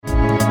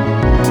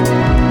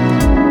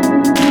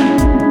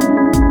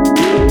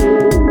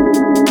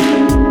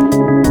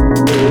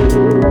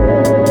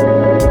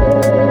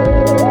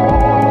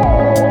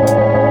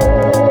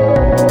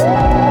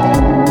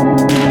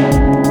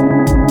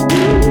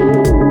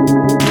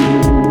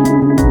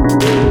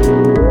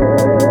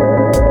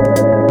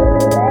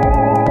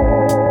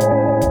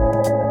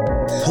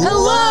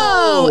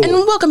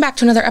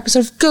to another episode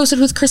of Ghosted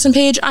with Chris and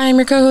Paige. I am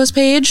your co-host,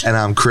 Paige. And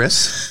I'm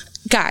Chris.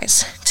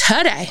 Guys,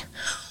 today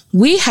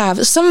we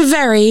have some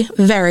very,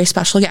 very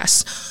special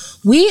guests.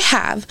 We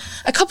have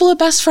a couple of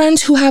best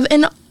friends who have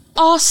an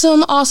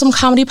awesome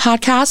comedy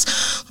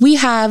podcast. We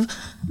have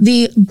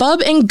the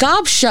Bub and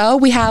Gob show.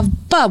 We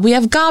have Bub, we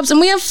have Gobs, and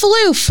we have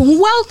Floof.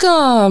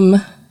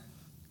 Welcome.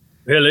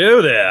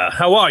 Hello there.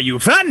 How are you?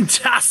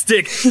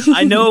 Fantastic.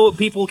 I know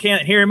people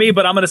can't hear me,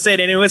 but I'm going to say it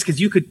anyways because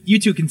you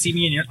two can see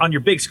me on your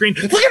big screen.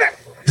 Look at that.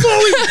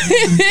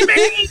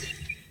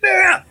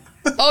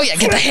 Oh yeah,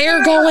 get the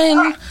hair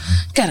going.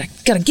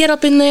 Gotta get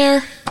up in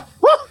there.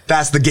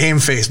 That's the game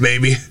face,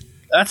 baby.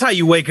 That's how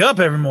you wake up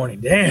every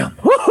morning. Damn.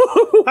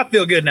 I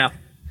feel good now.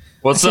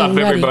 What's up,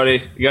 ready.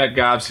 everybody? You got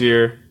Gobs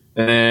here.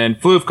 And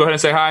Floof, go ahead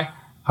and say hi.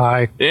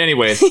 Hi.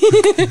 Anyways,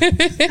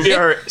 we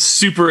are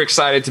super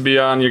excited to be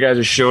on your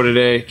guys' show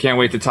today. Can't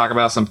wait to talk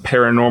about some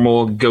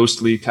paranormal,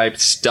 ghostly type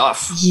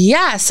stuff.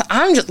 Yes,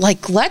 I'm just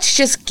like, let's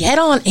just get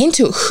on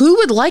into it. Who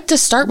would like to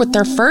start with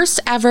their first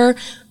ever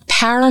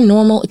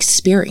paranormal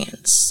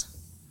experience?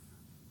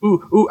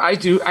 Ooh, I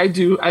do.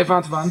 I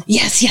want one.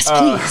 Yes,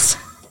 please.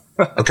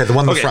 Okay, the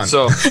one in the front.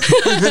 So,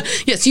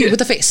 Yes, you with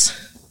the face.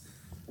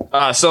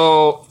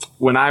 so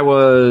when I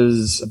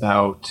was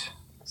about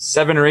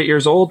 7 or 8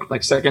 years old,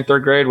 like second,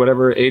 third grade,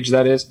 whatever age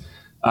that is,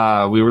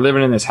 we were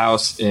living in this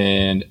house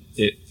and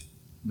it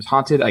was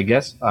haunted, I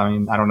guess. I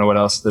mean, I don't know what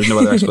else. There's no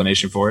other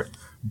explanation for it.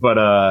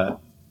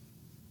 But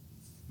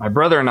my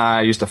brother and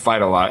I used to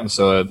fight a lot. And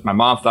so my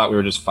mom thought we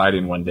were just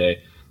fighting one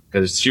day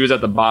because she was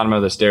at the bottom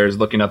of the stairs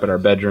looking up at our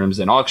bedrooms.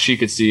 And all she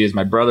could see is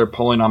my brother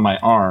pulling on my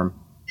arm,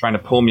 trying to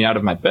pull me out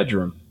of my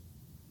bedroom.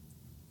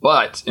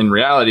 But in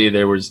reality,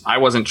 I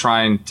wasn't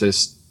trying to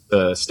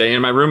stay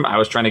in my room. I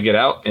was trying to get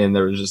out, and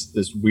there was just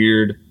this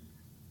weird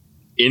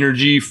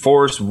energy,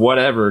 force,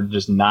 whatever,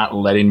 just not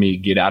letting me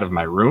get out of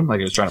my room. Like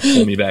it was trying to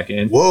pull me back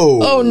in. Whoa.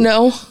 Oh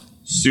no.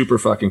 Super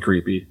fucking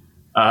creepy.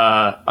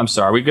 I'm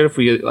sorry. Are we good if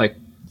we get like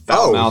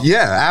foul mouth?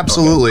 Yeah,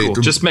 absolutely. Okay,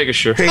 cool. Just making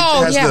sure. Paige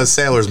Oh, has yeah. the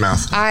sailor's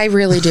mouth. I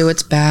really do.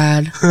 It's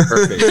bad.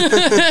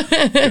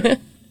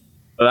 Perfect.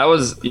 But that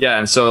was, yeah,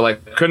 and so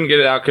like couldn't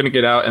get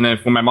out, and then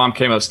when my mom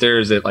came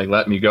upstairs, it like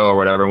let me go or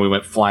whatever, and we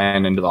went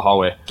flying into the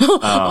hallway.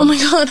 Oh my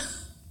god.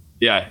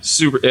 Yeah,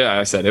 super. Yeah,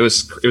 I said it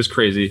was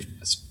crazy.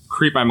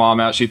 Creeped my mom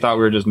out. She thought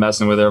we were just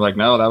messing with her. Like,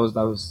 no, that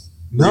was.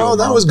 No,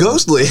 that was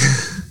ghostly.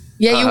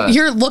 Yeah,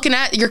 you're looking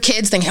at your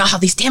kids thinking, oh,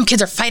 these damn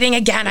kids are fighting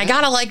again. I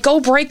gotta like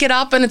go break it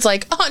up, and it's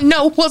like, oh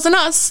no, it wasn't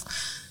us.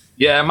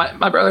 Yeah,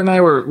 my brother and I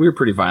we were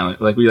pretty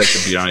violent. Like we like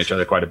to beat on each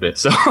other quite a bit,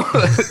 so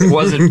it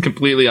wasn't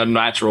completely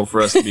unnatural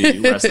for us to be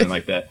wrestling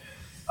like that.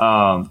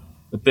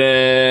 But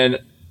then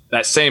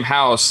that same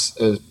house,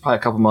 it was probably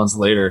a couple months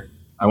later,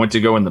 I went to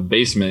go in the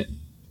basement,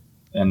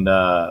 and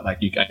I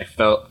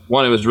felt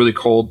one, it was really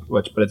cold,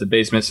 but it's a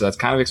basement, so that's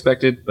kind of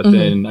expected. But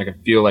then I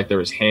could feel like there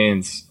was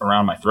hands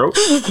around my throat.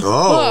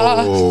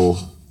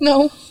 Oh.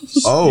 No.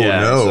 Oh, Yeah,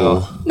 no.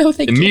 so No,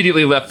 thank you.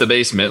 immediately left the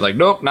basement. Like,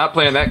 nope, not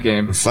playing that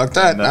game. Fuck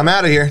that. I'm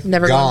out of here.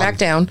 Never Gone. going back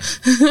down.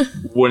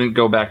 Wouldn't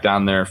go back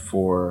down there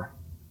for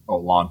a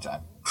long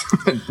time.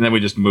 And then we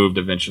just moved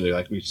eventually.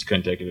 Like, we just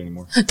couldn't take it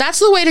anymore. That's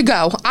the way to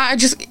go.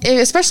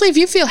 Especially if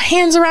you feel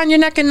hands around your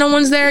neck and no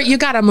one's there, you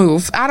gotta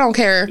move. I don't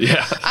care.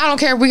 Yeah. I don't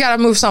care. We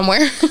gotta move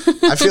somewhere.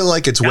 I feel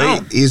like it's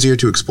way easier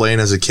to explain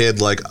as a kid,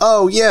 like,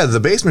 oh, yeah, the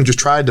basement just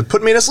tried to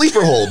put me in a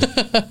sleeper hold.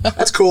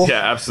 That's cool.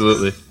 Yeah,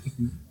 absolutely.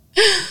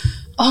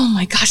 Oh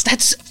my gosh,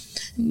 that's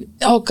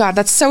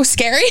so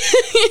scary.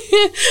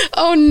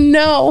 Oh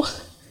no.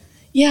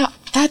 Yeah,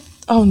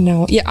 oh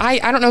no. Yeah,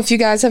 I don't know if you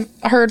guys have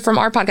heard from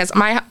our podcast.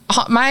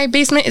 My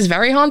basement is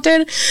very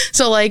haunted.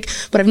 So like,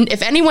 but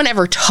if anyone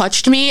ever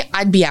touched me,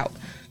 I'd be out.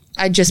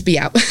 I'd just be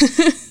out.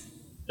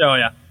 Oh,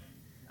 yeah.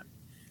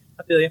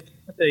 I feel you.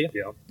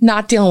 Yeah.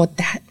 Not dealing with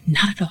that.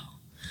 Not at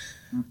all.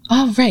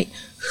 All right.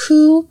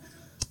 Who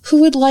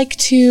would like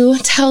to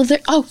tell their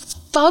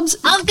Bubs?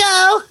 I'll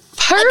go.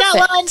 Perfect. I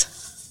got one.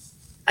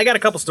 I got a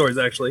couple stories,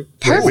 actually.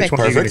 Perfect. Which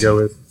one are you going to go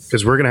with?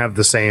 Because we're going to have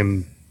the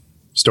same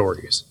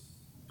stories.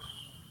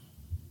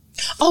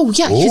 Oh,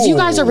 yeah, because you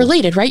guys are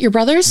related, right? Your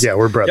brothers? Yeah,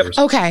 we're brothers.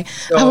 Okay.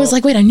 I was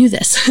like, wait, I knew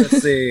this.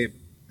 Let's see.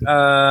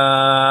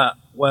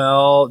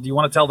 Well, do you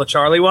want to tell the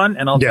Charlie one,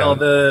 and I'll tell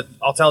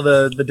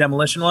the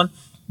demolition one?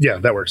 Yeah,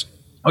 that works.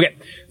 Okay.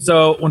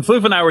 So when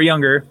Floof and I were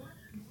younger,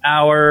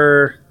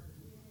 our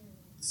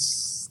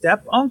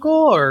step uncle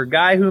or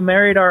guy who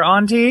married our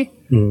auntie,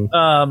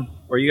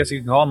 or you guys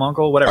can call him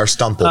uncle, whatever. Our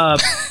stumple.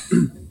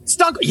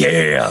 Stunkle,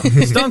 yeah,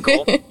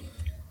 Stunkle.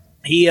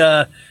 He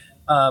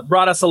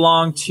brought us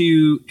along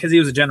because he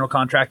was a general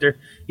contractor.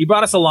 He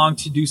brought us along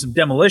to do some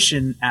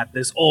demolition at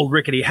this old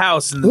rickety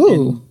house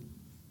in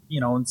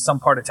some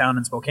part of town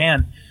in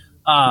Spokane.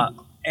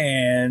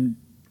 And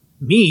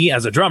me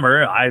as a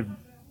drummer, I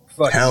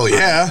fucking Hell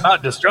yeah.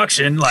 about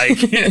destruction, like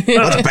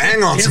Let's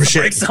bang on some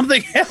shit. break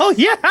something. Hell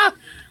yeah.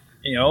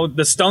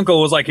 The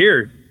Stunkle was like,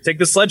 here, take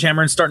the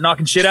sledgehammer and start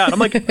knocking shit out. I'm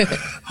like,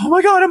 oh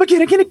my God, I'm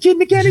again.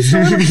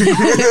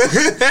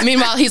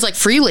 Meanwhile, he's like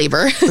free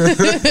labor.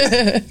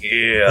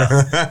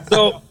 Yeah.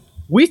 So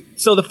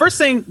So the first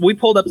thing we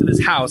pulled up to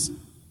this house,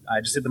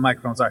 I just hit the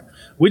microphone. Sorry.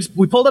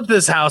 We pulled up to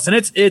this house, and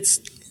it's.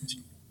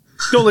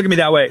 Don't look at me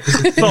that way.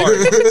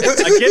 Sorry.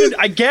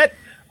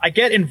 I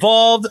get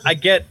involved. I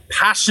get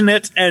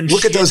passionate, and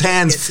Look at those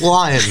hands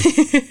flying.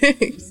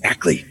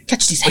 Exactly.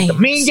 Catch these hands. The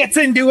mean gets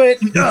into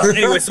it.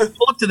 Anyway, so we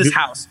pull up to this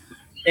house,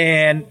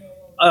 and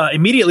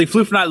immediately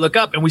Floof and I look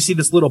up, and we see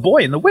this little boy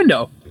in the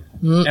window,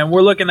 and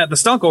we're looking at the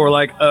Stunkle. We're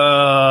like,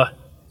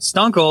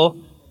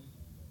 Stunkle,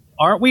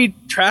 aren't we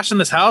trashing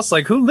this house?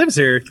 Like, who lives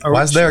here?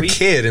 Why is there a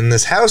kid in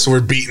this house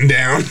we're beating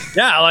down?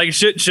 Yeah, like,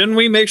 shouldn't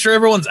we make sure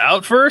everyone's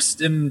out first?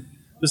 And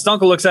the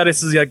Stunkle looks at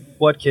us and is like,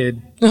 what kid?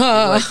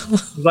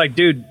 He's like,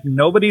 dude,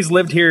 nobody's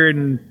lived here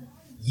in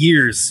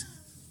years.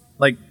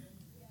 Like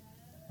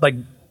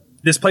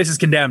this place is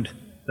condemned.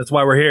 That's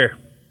why we're here.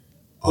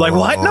 Like,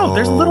 what? No,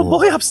 there's a little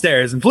boy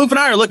upstairs. And Floof and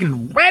I are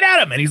looking right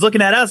at him, and he's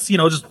looking at us,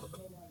 just...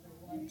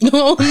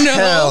 Oh, no.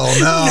 Hell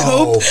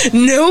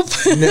no. Nope.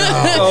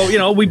 No.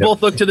 So, we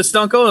both look to the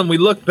Stunkle, and we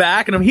look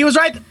back, and he was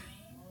right.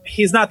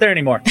 He's not there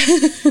anymore.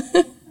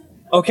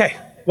 Okay,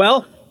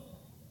 well...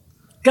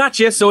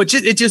 Gotcha. So it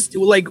just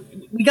like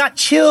we got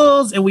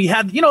chills, and we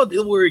had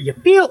where you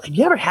feel. Have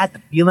you ever had the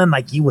feeling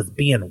like you was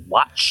being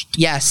watched?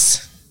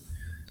 Yes.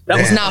 That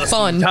was not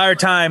fun. The entire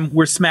time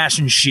we're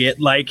smashing shit.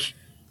 Like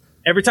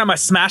every time I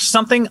smashed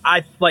something,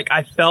 I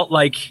felt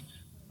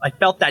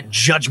that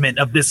judgment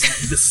of this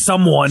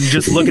someone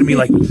just looking at me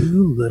like,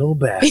 you little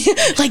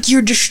bastard. Like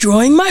you're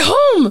destroying my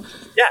home.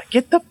 Yeah,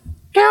 get the fuck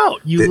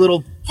out, you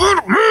little.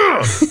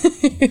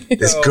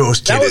 This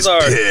ghost kid is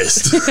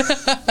pissed.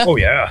 Oh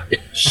yeah.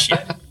 Shit.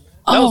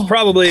 That was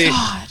probably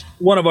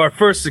one of our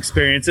first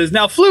experiences.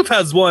 Now Floof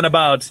has one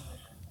about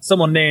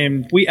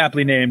someone we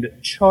aptly named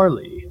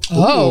Charlie.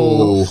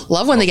 Oh,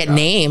 love when they get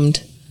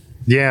named.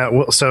 Yeah,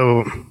 well,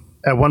 so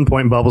at one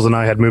point, Bubbles and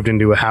I had moved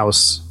into a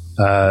house,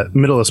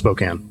 middle of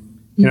Spokane.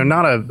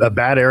 Not a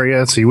bad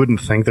area, so you wouldn't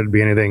think there'd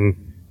be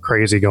anything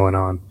crazy going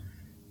on.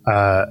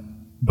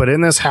 But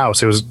in this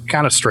house, it was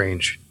kind of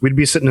strange. We'd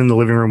be sitting in the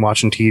living room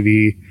watching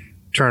TV,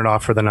 turn it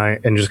off for the night,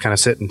 and just kind of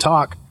sit and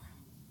talk.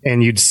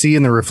 And you'd see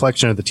in the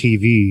reflection of the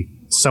TV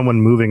someone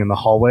moving in the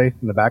hallway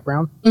in the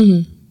background.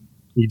 Mm-hmm.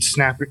 You'd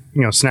snap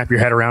your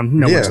head around.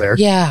 No one's there.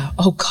 Yeah.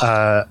 Oh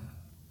God.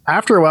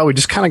 After a while, we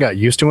just kind of got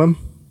used to him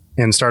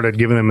and started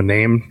giving him a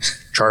name,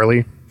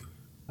 Charlie.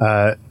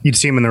 You'd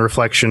see him in the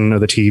reflection of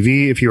the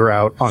TV if you were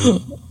out on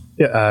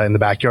in the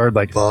backyard,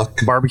 like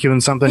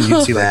barbecuing something.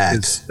 You'd see like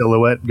his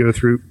silhouette go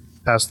through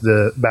past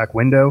the back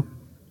window.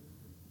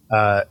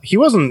 He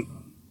wasn't.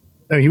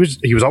 I mean,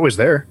 he was always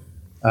there.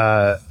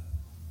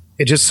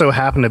 It just so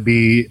happened to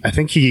be. I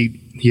think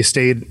he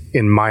stayed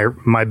in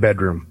my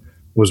bedroom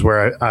was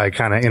where I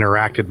kind of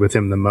interacted with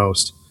him the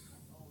most.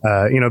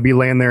 Be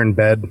laying there in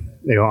bed,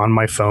 on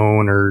my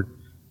phone or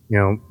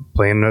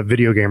playing a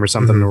video game or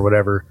something or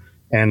whatever.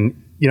 And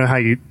how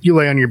you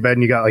lay on your bed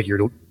and you got like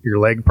your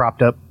leg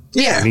propped up.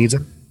 Yeah. Needs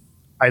it.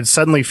 I'd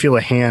suddenly feel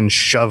a hand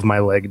shove my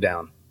leg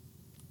down.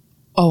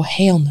 Oh,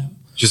 hell no.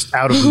 Just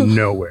out of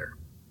nowhere.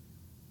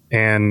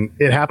 And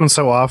it happened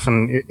so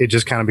often, it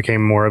just kind of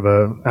became more of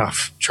a,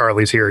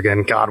 Charlie's here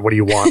again. God, what do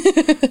you want?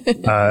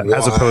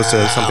 As opposed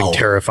to something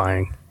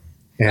terrifying.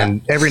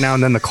 And every now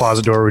and then the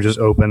closet door would just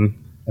open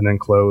and then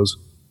close.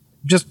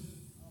 Just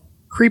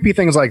creepy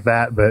things like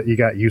that, but you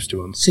got used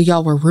to them. So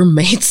y'all were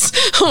roommates.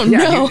 Oh,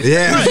 no.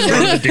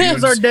 Yeah. He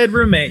was our dead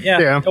roommate.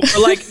 Yeah.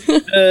 Or like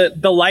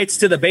the lights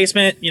to the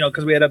basement,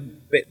 because we had a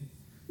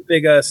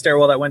big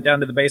stairwell that went down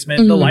to the basement.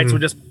 Mm-hmm. The lights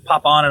would just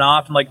pop on and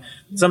off. And like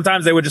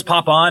sometimes they would just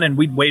pop on and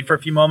we'd wait for a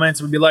few moments.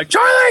 And we'd be like,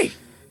 Charlie,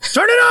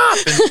 turn it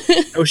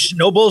off. And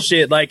no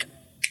bullshit. Like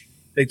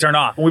they turn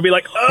off. And we'd be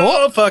like,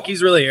 oh, fuck,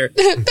 he's really here.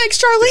 Thanks,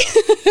 Charlie.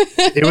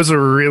 It was a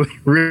really,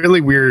 really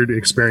weird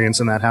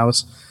experience in that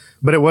house.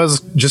 But it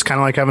was just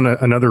kind of like having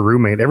another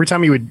roommate. Every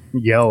time he would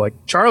yell like,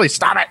 Charlie,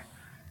 stop it.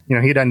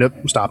 He'd end up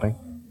stopping.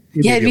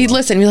 He'd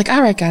listen. He'd be like,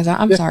 all right, guys,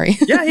 I'm sorry.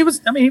 Yeah, he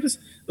was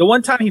the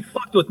one time he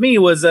fucked with me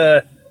was,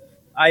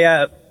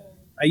 I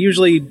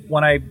usually,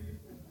 when I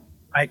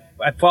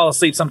fall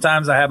asleep,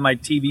 sometimes I have my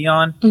TV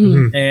on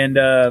and,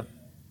 I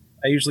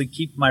usually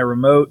keep my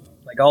remote.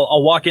 Like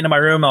I'll walk into my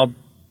room, I'll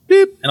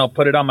beep, and I'll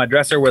put it on my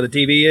dresser where the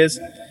TV is.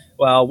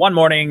 Well, one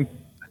morning,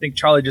 I think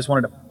Charlie just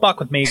wanted to fuck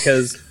with me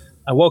because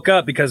I woke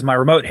up because my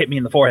remote hit me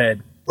in the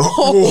forehead.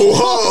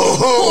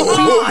 Oh,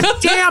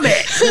 God damn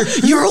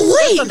it! You're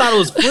late. I thought it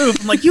was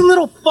Floof. I'm like, you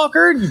little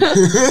fucker. And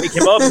he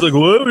came up. He's like,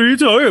 what are you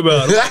talking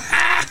about? I'm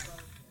like,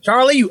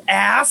 Charlie, you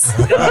ass.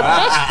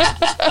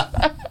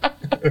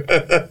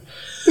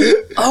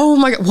 Oh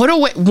my God! What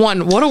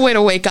a way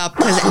to wake up.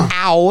 Because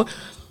ow.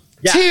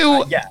 Yeah,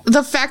 Two,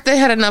 the fact they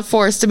had enough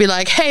force to be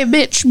like, hey,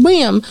 bitch,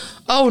 bam.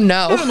 Oh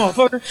no. Yeah,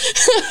 motherfucker.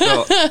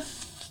 So,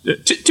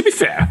 to be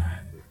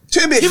fair.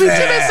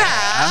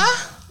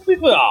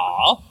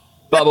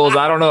 Bubbles,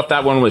 I don't know if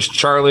that one was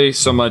Charlie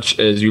so much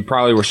as you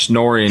probably were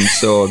snoring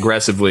so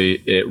aggressively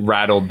it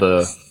rattled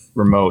the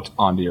remote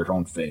onto your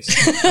own face.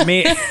 I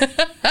mean,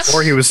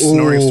 or he was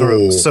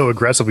snoring so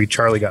aggressively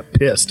Charlie got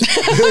pissed.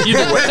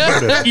 Either way,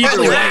 he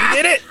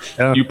did it.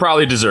 You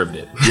probably deserved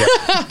it. Yeah,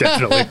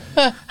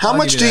 definitely. How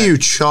much do you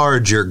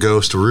charge your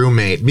ghost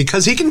roommate?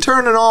 Because he can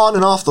turn it on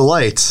and off the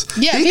lights.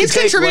 Yeah, He he's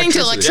can take contributing to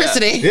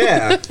electricity.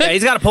 Yeah. Yeah,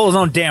 he's got to pull his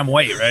own damn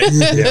weight,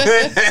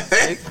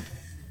 right?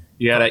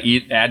 You gotta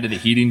add to the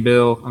heating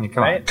bill. I mean,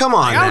 come on. Right? Come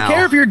on I don't now.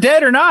 care if you're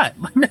dead or not.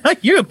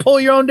 You can pull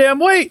your own damn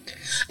weight.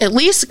 At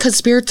least because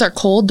spirits are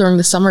cold during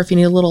the summer if you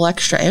need a little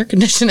extra air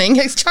conditioning.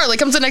 Charlie,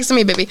 come sit next to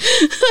me, baby.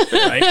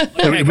 Right?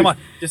 Okay, come on.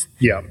 Just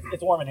Yeah.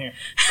 it's warm in here.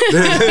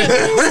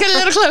 Let's get a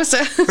little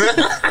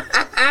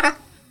closer.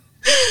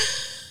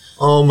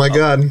 Oh my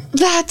God.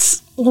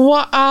 That's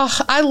what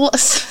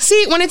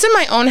see when it's in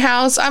my own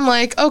house. I'm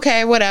like,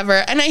 okay, whatever,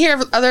 and I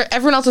hear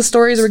everyone else's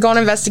stories. Or we go on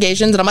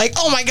investigations, and I'm like,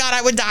 oh my God,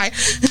 I would die.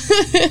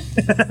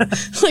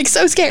 Like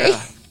so scary.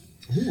 Yeah.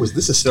 Ooh, is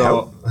this a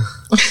stout?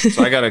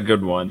 So I got a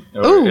good one.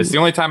 Ooh. It's the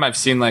only time I've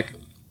seen like,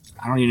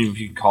 I don't even know if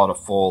you can call it a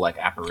full like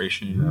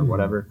apparition or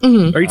whatever.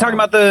 Are you talking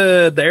about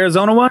the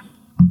Arizona one?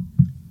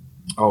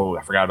 Oh,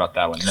 I forgot about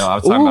that one. No, I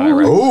was talking about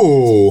Iraq.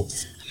 Oh.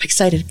 I'm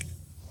excited.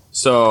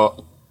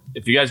 So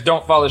if you guys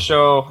don't follow the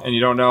show and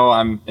you don't know,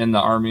 I'm in the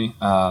Army,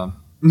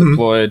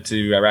 deployed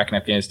to Iraq and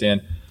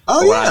Afghanistan.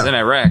 Oh, But when I yeah. was in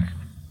Iraq,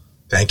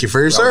 Thank you for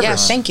your service. Yeah,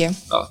 thank you.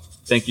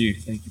 thank you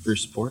for your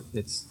support.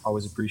 It's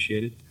always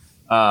appreciated.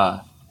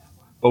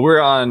 But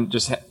we're on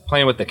just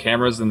playing with the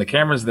cameras, and the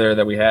cameras there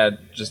that we had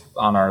just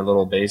on our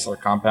little base or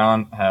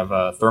compound have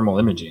thermal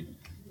imaging.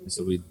 And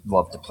so we'd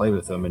love to play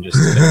with them and just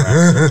sit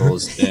around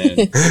circles and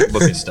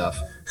look at stuff.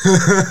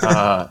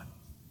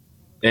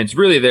 And it's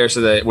really there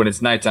so that when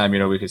it's nighttime,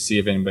 we could see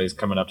if anybody's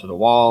coming up to the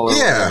wall or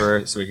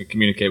whatever, so we could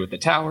communicate with the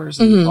towers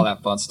and all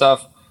that fun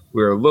stuff.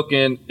 We were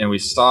looking, and we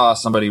saw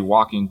somebody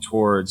walking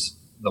towards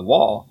the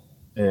wall.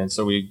 And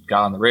so we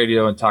got on the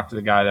radio and talked to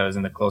the guy that was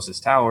in the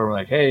closest tower. We're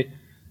like, hey,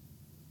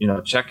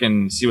 check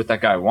and see what that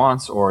guy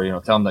wants, or,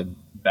 tell him to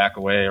back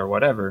away or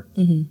whatever.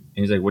 And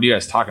he's like, what are you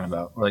guys talking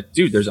about? We're like,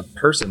 dude, there's a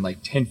person like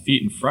 10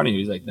 feet in front of you.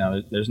 He's like,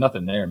 no, there's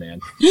nothing there, man.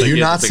 Do Like, you he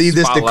has not this see big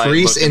this spotlight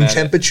decrease looking in at it.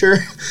 temperature?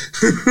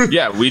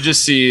 Yeah, we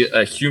just see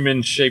a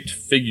human-shaped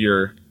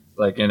figure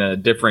like in a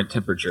different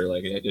temperature.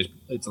 Like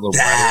it's a little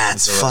brighter.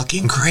 That's So,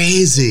 fucking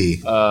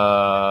crazy.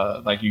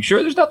 like, you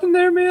sure there's nothing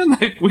there, man?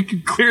 Like, we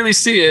can clearly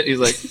see it. He's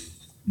like,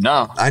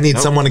 no. I need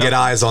someone to get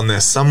eyes on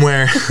this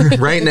somewhere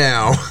right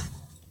now.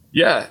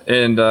 Yeah,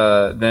 and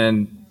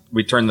then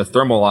we turn the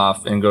thermal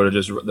off and go to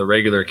just the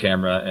regular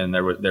camera, and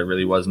there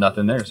really was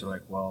nothing there. So we're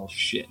like, well,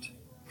 shit.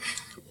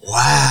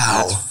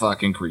 Wow. That's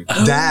fucking creepy.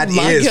 That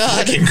my is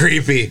God. fucking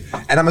creepy.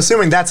 And I'm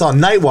assuming that's on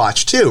Night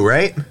Watch too,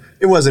 right?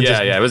 It wasn't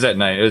just Yeah, it was at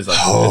night. It was like,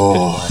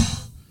 oh,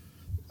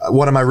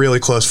 one of my really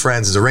close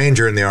friends is a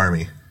ranger in the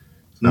Army.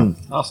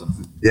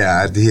 awesome.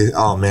 Yeah,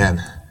 oh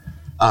man.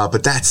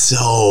 But that's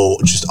so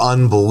just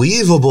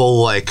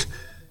unbelievable. Like,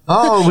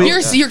 oh,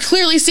 You're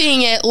clearly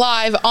seeing it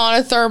live on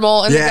a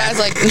thermal, and Yeah. the guy's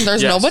like,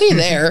 there's Yes. nobody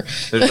there.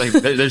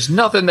 There's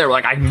nothing there.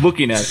 Like, I'm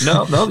looking at it.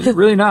 No, you're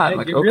really not.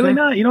 Like, You're okay. really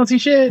not. You don't see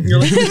shit. You're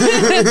like,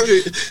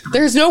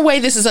 There's no way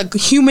this is a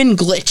human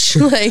glitch.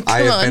 Like, I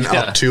come have on. been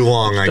up too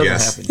long, I Doesn't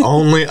guess. happen.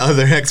 Only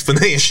other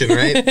explanation,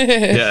 right?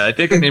 Yeah, I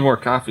think I need more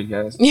coffee,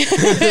 guys.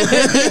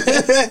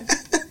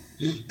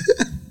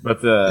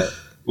 But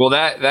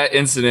that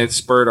incident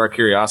spurred our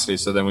curiosity,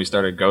 so then we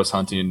started ghost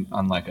hunting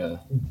on like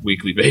a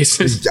weekly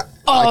basis.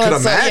 Oh, I could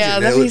that's so- imagine. yeah,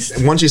 It that'd was-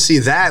 once you see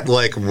that,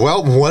 like,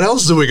 well, what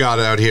else do we got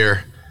out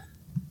here?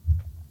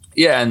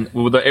 Yeah, and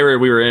the area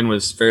we were in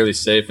was fairly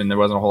safe, and there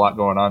wasn't a whole lot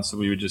going on, so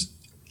we would just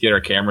get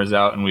our cameras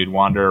out and we'd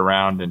wander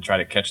around and try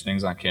to catch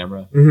things on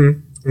camera.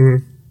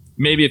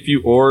 Maybe a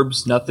few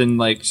orbs, nothing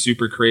like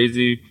super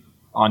crazy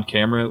on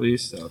camera at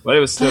least. So, but it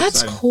was still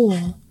That's exciting.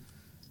 cool.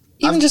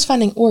 Even just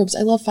finding orbs.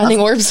 I love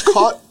finding orbs.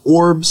 Caught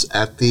orbs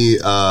at the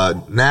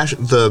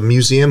the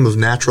Museum of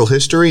Natural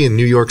History in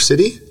New York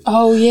City.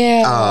 Oh,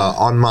 yeah.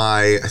 On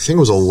my, I think it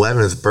was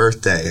 11th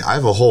birthday. I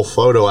have a whole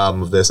photo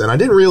album of this, and I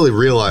didn't really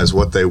realize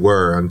what they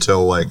were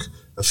until like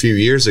a few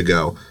years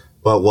ago.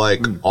 But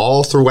like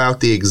all throughout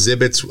the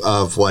exhibits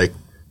of like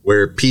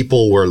where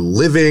people were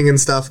living and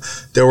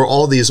stuff, there were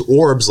all these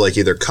orbs like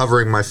either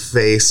covering my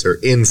face or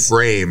in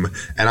frame,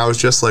 and I was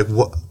just like,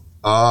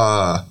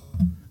 what?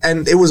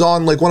 And it was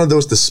on like one of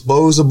those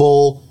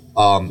disposable,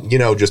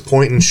 just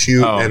point and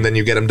shoot, and then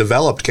you get them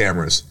developed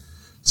cameras.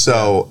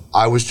 So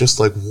I was just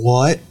like,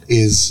 what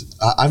is,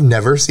 I've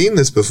never seen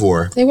this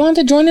before. They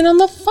wanted to join in on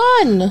the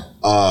fun.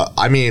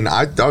 I mean,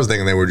 I was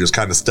thinking they were just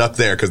kind of stuck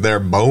there because they're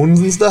bones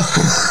and stuff.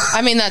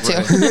 I mean, that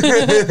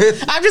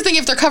too. I'm just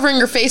thinking if they're covering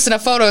your face in a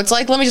photo, it's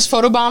like, let me just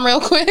photobomb real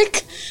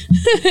quick.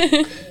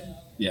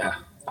 Yeah.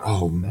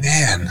 Oh,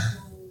 man.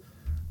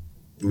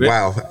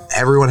 Wow.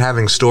 Everyone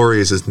having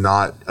stories is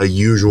not a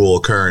usual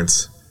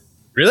occurrence.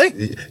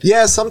 really?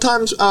 Yeah,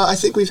 sometimes I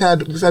think we've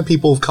had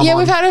people come Yeah, on.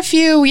 we've had a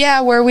few,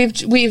 where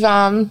we've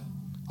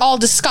all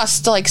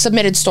discussed like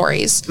submitted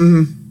stories.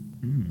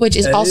 Which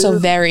is also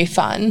very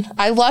fun.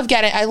 I love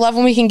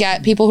when we can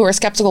get people who are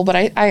skeptical, but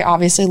I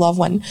obviously love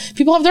when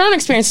people have their own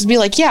experiences, be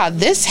like, yeah,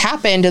 this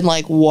happened, and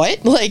like,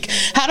 what? Like,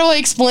 how do I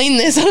explain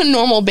this on a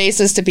normal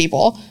basis to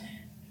people?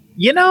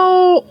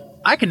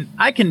 I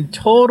can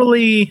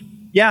totally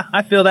yeah,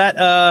 I feel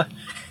that.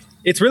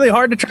 It's really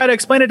hard to try to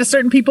explain it to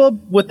certain people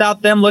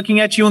without them looking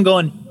at you and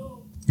going,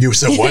 You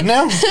said what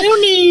now?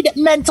 You need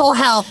mental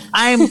health.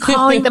 I'm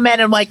calling the men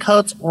in white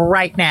coats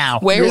right now.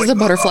 Where is the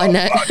butterfly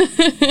net?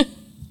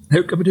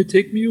 They're coming to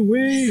take me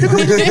away.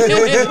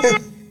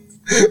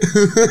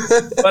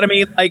 but I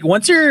mean, like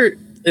once you're,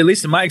 at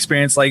least in my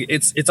experience, like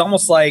it's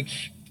almost like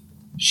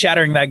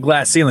shattering that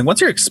glass ceiling. Once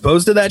you're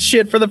exposed to that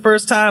shit for the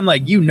first time,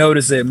 like you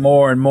notice it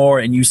more and more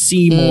and you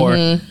see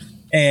more.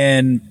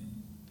 And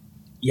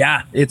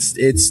yeah, it's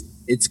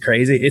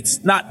crazy.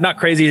 It's not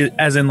crazy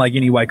as in like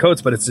any white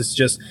coats, but it's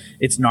just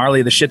it's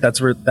gnarly, the shit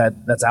that's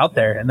out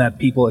there and that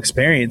people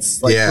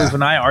experience. Like Cliff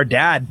and I, our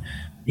dad,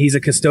 he's a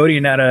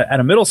custodian at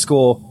a middle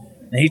school,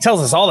 and he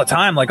tells us all the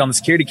time, like on the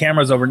security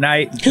cameras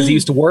overnight, because he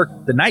used to work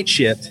the night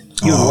shift.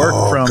 He would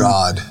work from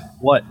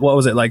what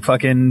was it, like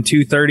fucking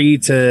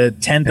 2:30 to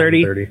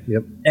 10:30?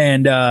 Yep.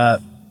 And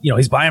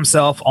he's by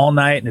himself all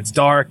night and it's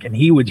dark, and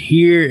he would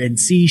hear and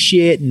see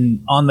shit,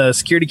 and on the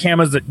security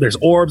cameras there's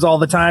orbs all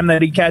the time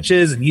that he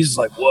catches, and he's just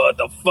like, what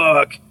the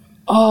fuck?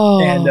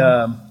 And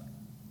I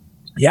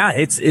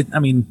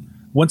mean,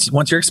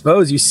 once you're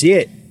exposed, you see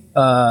it.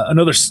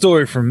 Another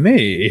story from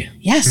me.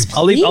 Yes,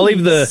 I'll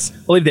leave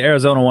the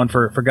Arizona one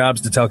for Gobs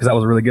to tell, because that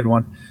was a really good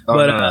one.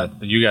 No,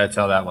 you gotta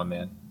tell that one,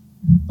 man.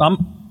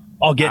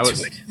 I'll get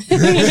to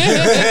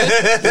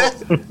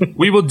it.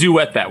 We will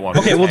duet that one.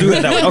 Okay, we'll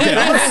duet that one. Okay,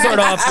 I'm gonna start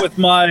off with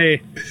my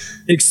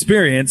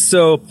experience.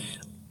 So,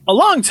 a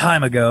long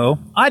time ago,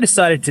 I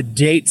decided to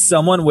date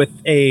someone with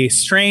a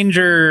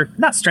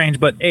not strange,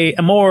 but a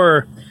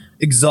more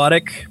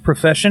exotic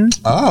profession.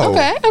 Oh,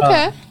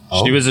 okay.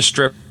 She was a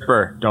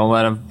stripper. Don't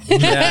let him.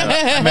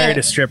 Yeah, I married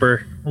a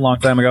stripper a long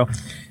time ago,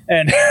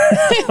 and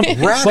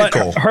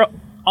radical. But her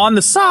on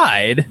the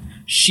side,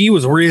 she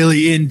was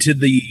really into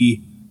the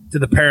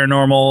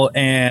paranormal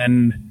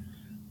and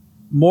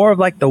more of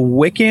like the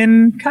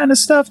Wiccan kind of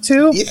stuff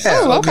too. Yeah.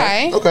 Oh,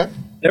 okay.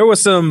 There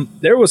was some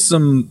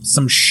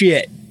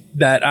shit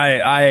that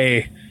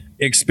I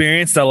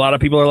experienced that a lot of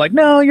people are like,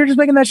 no, you're just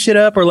making that shit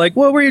up, or like,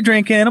 what were you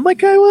drinking? I'm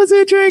like, I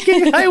wasn't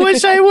drinking. I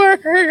wish I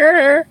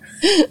were.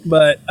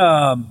 But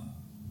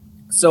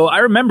so I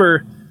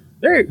remember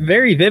very,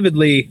 very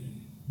vividly,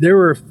 there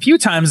were a few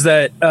times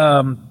that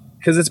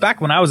because it's back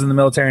when I was in the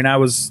military and I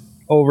was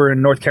over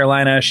in North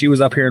Carolina, she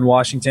was up here in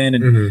Washington,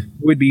 and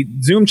we'd be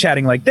Zoom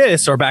chatting like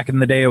this, or back in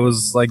the day it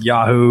was like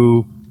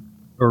Yahoo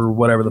or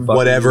whatever the fuck.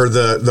 Whatever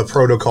the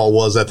protocol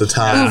was at the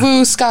time.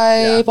 Vuvu,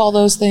 Skype, all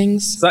those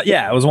things. So,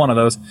 yeah, it was one of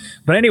those.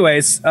 But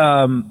anyways,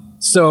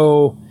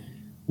 so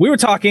we were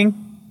talking,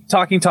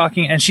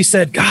 and she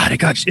said, God, it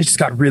just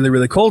got really,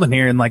 really cold in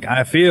here, and like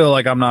I feel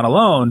like I'm not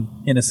alone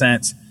in a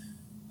sense.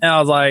 And I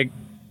was like,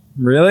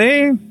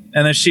 really? And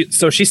then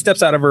she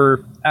steps out of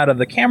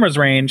the camera's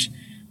range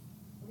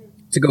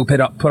to go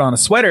put on a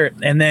sweater,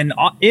 and then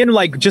in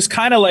like just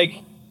kind of like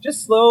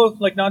just slow,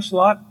 like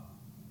nonchalant,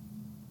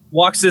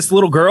 walks this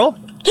little girl,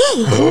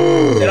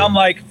 and I'm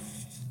like,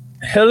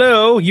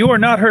 hello, you are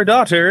not her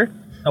daughter.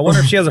 I wonder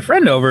if she has a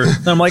friend over.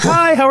 And I'm like,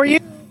 hi, how are you?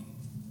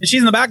 And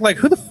she's in the back like,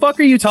 who the fuck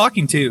are you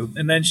talking to?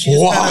 And then she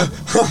just kind of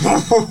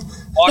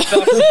walks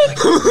up.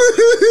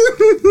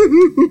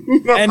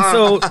 And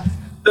so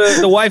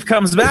the wife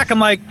comes back. I'm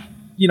like,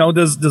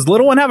 does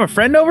little one have a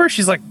friend over?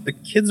 She's like, the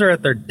kids are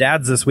at their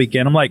dad's this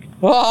weekend. I'm like,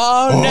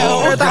 oh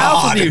no, they're at the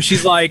house with you.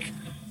 She's like,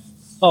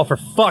 oh, for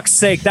fuck's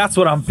sake, that's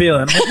what I'm feeling.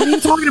 I'm like, what are you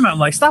talking about? I'm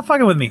like, stop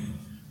fucking with me.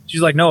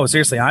 She's like, no,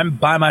 seriously, I'm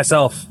by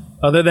myself.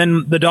 Other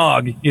than the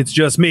dog, it's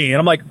just me. And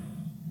I'm like,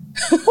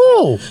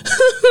 oh,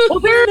 well,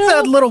 there's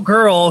that little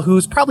girl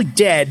who's probably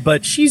dead,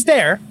 but she's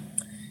there.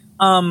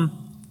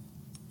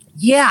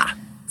 Yeah.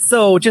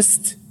 So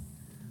just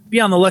be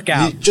on the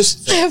lookout.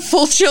 I have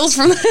full chills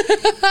from that.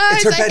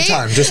 It's her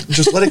bedtime.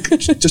 Just let it.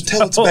 Just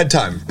tell it's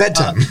bedtime.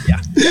 Bedtime. Yeah.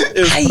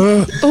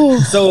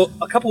 So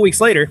a couple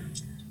weeks later,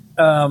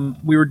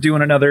 we were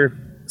doing another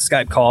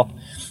Skype call,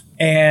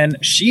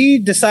 and she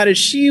decided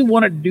she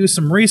wanted to do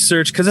some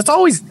research because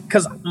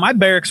my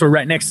barracks were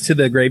right next to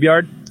the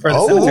graveyard or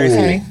the cemetery.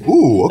 Okay.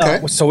 Ooh,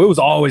 okay. So it was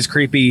always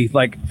creepy,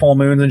 like full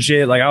moons and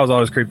shit. Like I was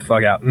always creeped the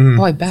fuck out.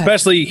 Oh, I bet.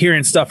 Especially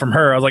hearing stuff from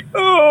her. I was like,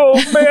 oh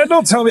man,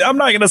 don't tell me I'm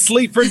not gonna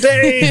sleep for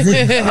days.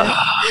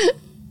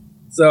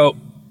 So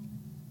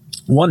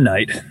one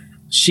night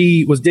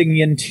she was digging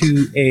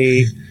into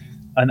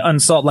an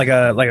unsolved, like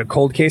a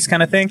cold case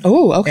kind of thing.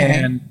 Oh,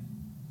 okay. And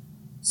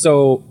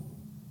so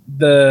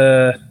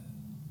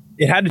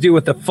it had to do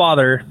with the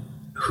father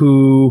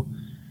who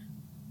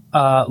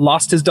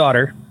lost his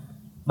daughter.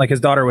 Like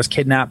his daughter was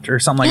kidnapped or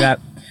something like that,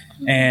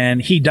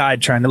 and he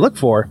died trying to look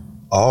for her.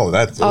 Oh,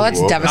 that's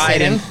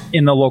devastating.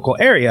 In the local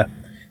area,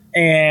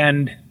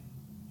 and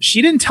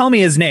she didn't tell me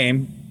his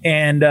name,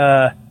 and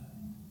I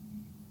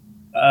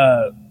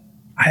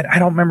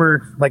don't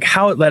remember like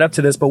how it led up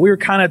to this, but we were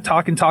kind of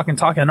talking,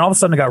 and all of a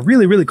sudden it got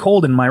really, really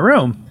cold in my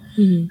room.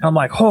 And I'm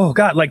like, oh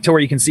God, like to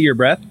where you can see your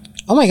breath.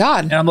 Oh my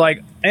God. And I'm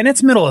like, and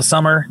it's middle of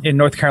summer in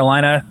North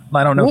Carolina.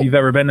 I don't know if you've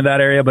ever been to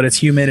that area, but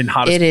it's humid and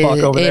hot as fuck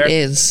over there. It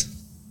is.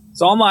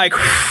 So I'm like,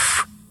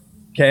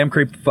 okay, I'm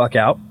creeped the fuck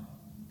out.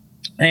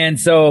 And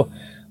so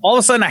all of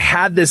a sudden I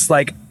had this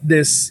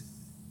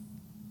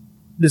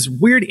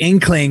weird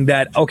inkling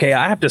that, okay,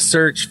 I have to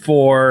search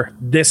for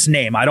this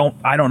name. I don't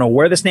know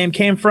where this name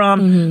came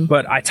from,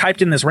 but I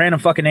typed in this random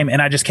fucking name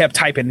and I just kept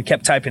typing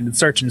and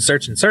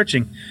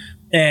searching.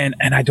 And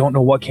I don't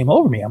know what came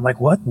over me. I'm like,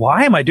 what?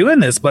 Why am I doing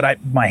this?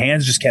 But my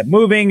hands just kept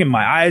moving and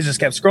my eyes just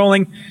kept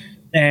scrolling.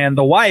 And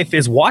the wife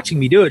is watching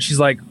me do it. She's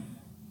like,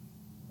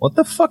 what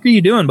the fuck are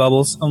you doing,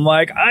 Bubbles? I'm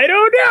like, I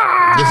don't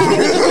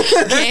know.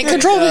 Can't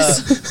control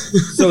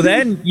this. So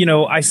then,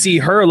 I see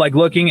her like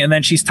looking, and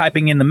then she's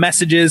typing in the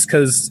messages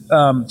because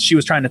she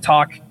was trying to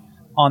talk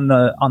on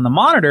the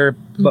monitor,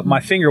 but my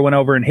finger went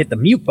over and hit the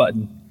mute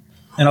button.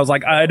 And I was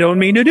like, I don't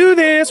mean to do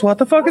this. What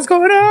the fuck is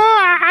going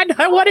on?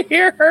 I want to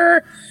hear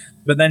her.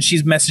 But then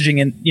she's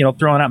messaging and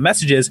throwing out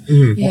messages.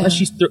 Yeah. And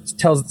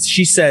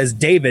she says,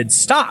 David,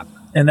 stop.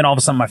 And then all of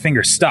a sudden my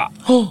finger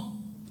stopped.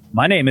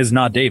 My name is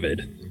not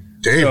David.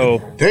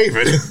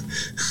 David.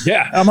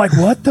 Yeah. I'm like,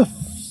 what the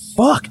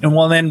fuck? And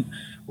well, then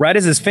right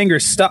as my finger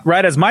stopped,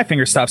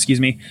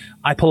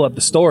 I pull up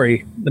the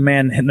story. The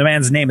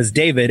man's name is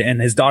David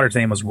and his daughter's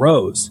name was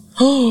Rose.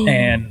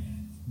 And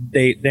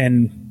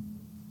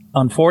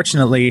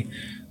unfortunately,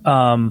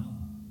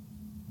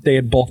 they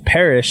had both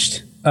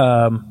perished.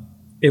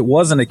 It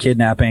wasn't a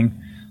kidnapping.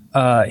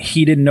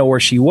 He didn't know where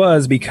she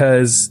was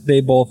because they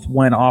both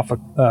went off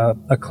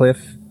a cliff.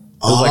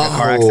 It was like a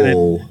car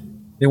accident.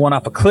 They went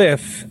off a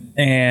cliff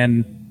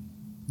and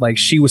like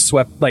she was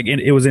swept, like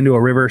it was into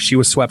a river. She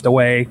was swept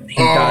away. He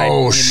died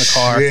in the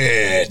car.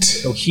 Shit.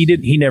 So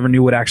he never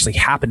knew what actually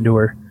happened to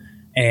her.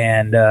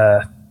 And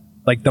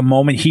like the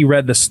moment he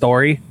read the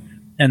story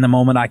and the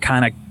moment I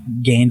kind of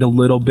gained a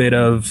little bit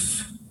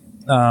of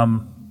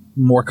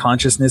more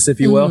consciousness, if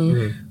you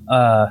will,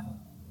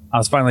 I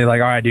was finally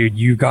like, all right, dude,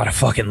 you gotta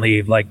fucking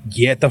leave. Like,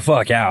 get the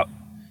fuck out.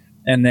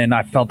 And then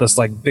I felt this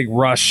like big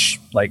rush,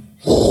 like,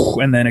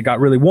 and then it got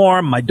really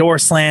warm. My door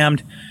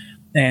slammed.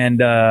 And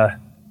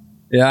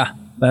yeah,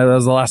 that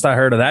was the last I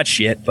heard of that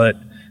shit. But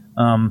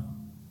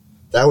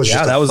that was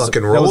just a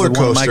fucking roller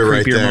coaster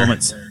right there.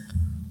 Moments.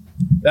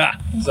 Yeah,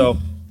 so.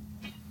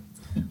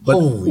 But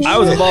I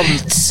was involved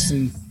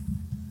in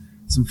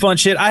some fun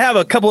shit. I have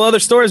a couple other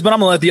stories, but I'm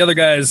gonna let the other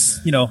guys,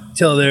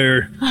 tell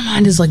their. My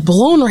mind is like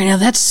blown right now.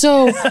 That's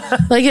so,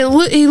 like he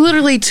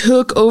literally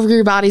took over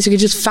your body so he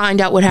could just find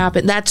out what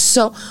happened. That's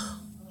so,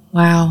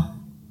 wow.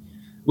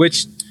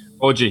 Which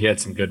OG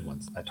had some good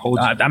ones. I told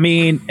you. I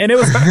mean, and it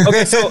was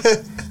okay. So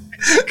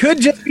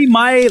could just be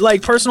my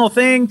like personal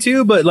thing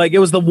too, but like it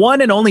was the one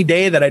and only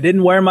day that I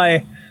didn't wear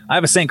I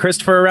have a St.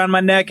 Christopher around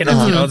my neck, and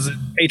it's a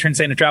patron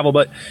saint of travel.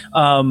 But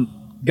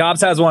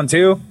Gobs has one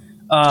too.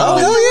 Oh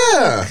hell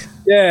yeah!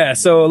 Yeah,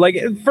 so like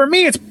for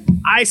me,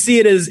 I see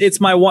it as it's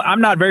my one.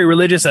 I'm not very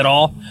religious at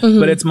all,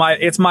 but it's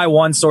my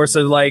one source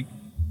of like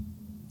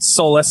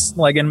solace.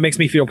 Like it makes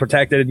me feel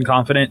protected and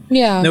confident.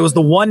 Yeah, and it was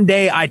the one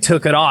day I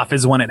took it off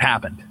is when it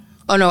happened.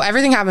 Oh no,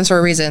 everything happens for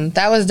a reason.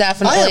 That was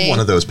definitely. I have one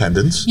of those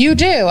pendants. You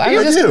do. I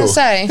was just gonna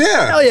say.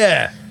 Yeah. Hell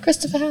yeah.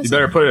 Christopher has. You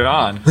better put it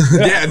on.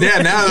 Yeah. Now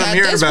that I'm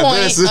hearing about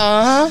this.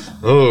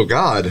 Oh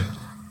God.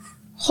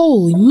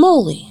 Holy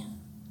moly.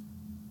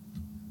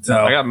 So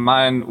I got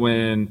mine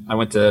when I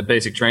went to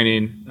basic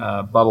training.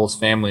 Bubbles'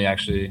 family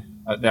actually,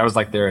 that was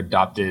like their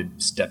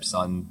adopted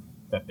stepson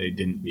that they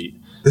didn't meet.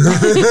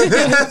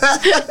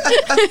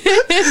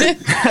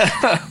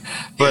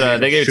 But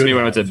they gave it to me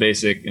when I went to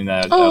basic, and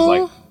I was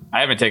like, I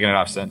haven't taken it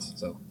off since.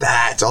 So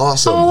that's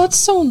awesome. Oh, that's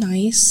so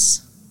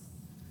nice.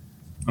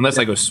 Unless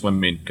I go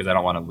swimming because I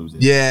don't want to lose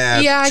it.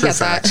 Yeah, I get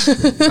that.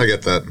 I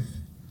get that.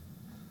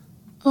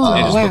 Oh,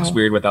 it just wow. looth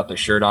weird without the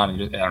shirt on.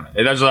 And I don't know.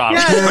 It does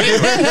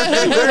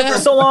for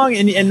so long,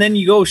 and then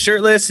you go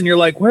shirtless, and you're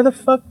like, where the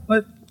fuck?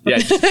 What? Yeah,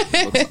 it just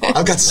looks awful.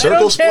 I've got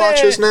circle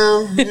splotches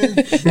now. Yeah.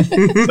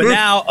 But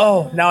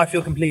now I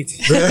feel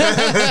complete.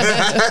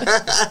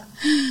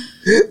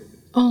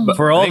 But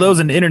for all those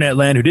in internet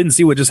land who didn't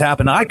see what just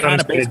happened, I kind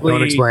of basically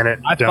don't explain it.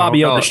 I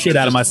Fabio the shit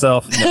out of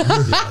myself.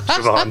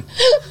 Siobhan.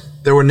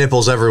 There were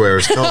nipples everywhere. It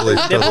was totally.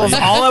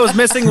 All I was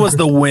missing was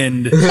the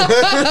wind.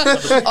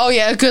 Oh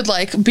yeah, a good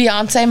like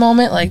Beyonce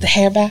moment, like the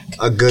hair back.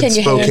 A good Can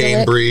you handle Spokane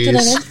it?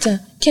 breeze.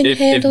 Can you If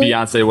handle it?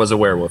 Beyonce was a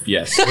werewolf,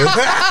 yes.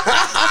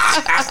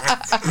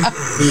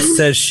 Who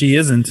says she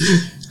isn't?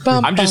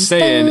 Bum, I'm just bum,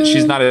 saying bum.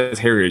 she's not as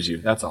hairy as you.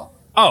 That's all.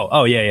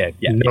 Oh yeah.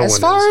 No As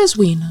one far is. as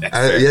we know.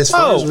 As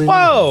far as we know.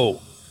 Whoa!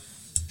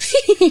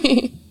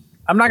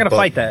 I'm not gonna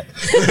fight that.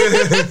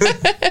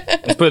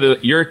 Let's put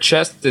it, your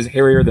chest is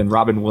hairier than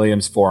Robin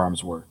Williams'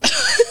 forearms were.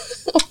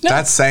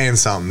 That's saying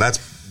something. That's.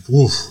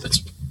 Oof.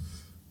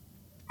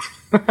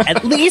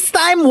 At least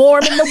I'm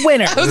warm in the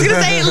winter. I was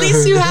gonna say, at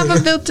least you have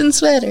a built-in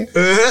sweater.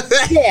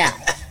 Yeah.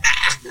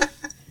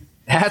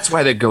 That's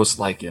why the ghosts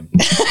like him.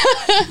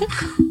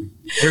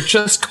 They're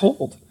just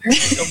cold.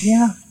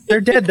 Yeah. They're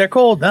dead. They're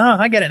cold.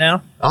 I get it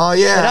now. Oh It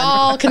yeah.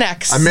 all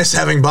connects. I miss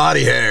having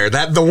body hair.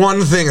 That the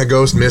one thing a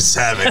ghost misses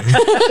having.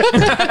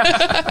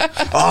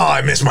 Oh,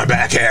 I miss my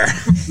back hair.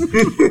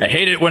 I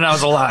hate it when I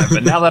was alive,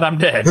 but now that I'm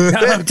dead,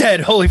 Now I'm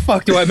dead. Holy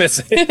fuck, do I miss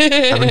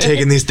it? I've been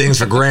taking these things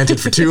for granted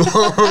for too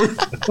long.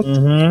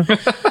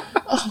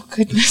 Oh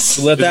goodness.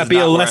 Let that be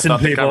a lesson, the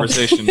people.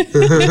 conversation.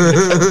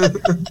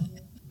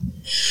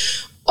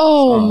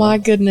 Oh my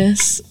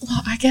goodness.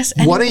 Well, I guess.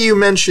 One of you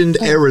mentioned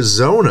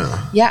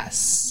Arizona.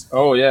 Yes.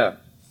 Oh yeah.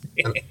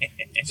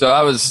 So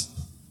I was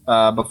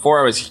before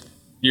I was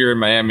here in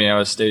Miami. I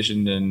was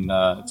stationed in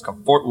it's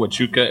called Fort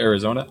Huachuca,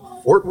 Arizona,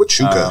 Fort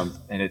Huachuca.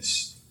 and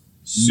it's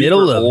super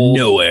Middle of old,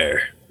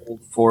 nowhere.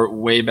 old fort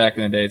way back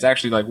in the day. It's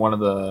actually like one of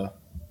the.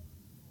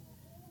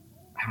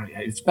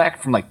 It's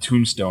back from like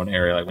Tombstone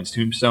area, like when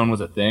Tombstone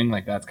was a thing.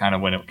 Like that's kind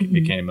of when it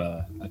became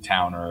a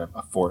town or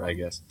a fort, I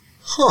guess.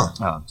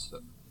 Huh.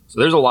 So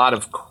there's a lot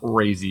of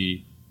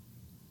crazy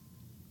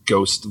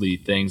ghostly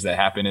things that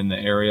happen in the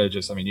area.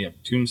 Just, I mean, you have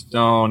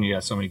Tombstone, you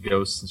got so many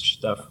ghosts and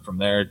stuff from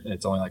there.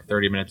 It's only like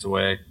 30 minutes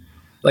away.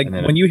 Like And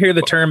then when you hear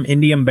the term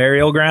Indian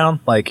burial ground,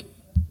 like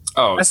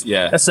Oh, that's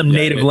yeah. that's some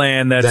native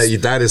land. That's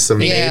That is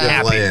some Yeah.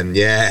 native land.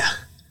 Yeah.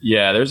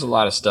 Yeah, there's a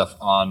lot of stuff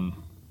on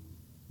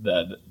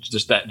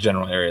that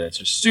general area that's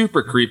just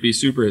super creepy,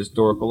 super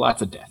historical,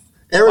 lots of death.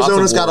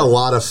 Arizona's got a war.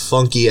 lot of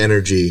funky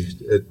energy.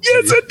 yes,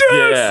 it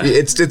does.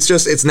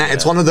 Yeah.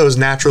 It's one of those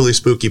naturally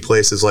spooky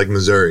places like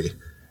Missouri.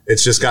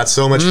 It's just got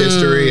so much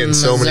history and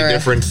so many Missouri.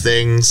 different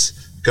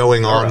things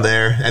going on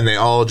there, and they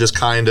all just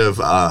kind of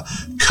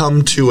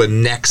come to a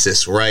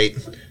nexus right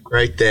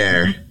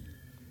there.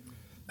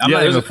 I'm Yeah, not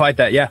there's even a- gonna fight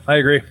that. Yeah, I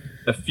agree.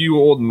 A few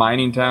old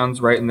mining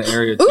towns right in the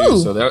area too. Ooh.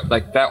 So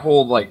that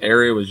whole like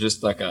area was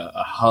just like a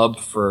hub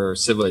for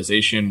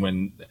civilization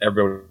when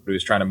everybody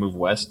was trying to move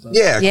west.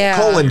 Yeah.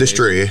 Coal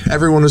industry.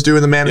 Everyone was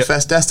doing the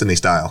Manifest Destiny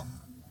style.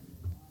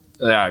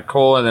 Yeah,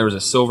 coal, and there was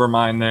a silver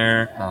mine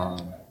there,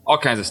 all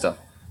kinds of stuff.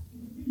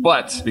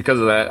 But because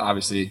of that,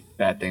 obviously,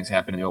 bad things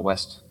happen in the old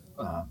west.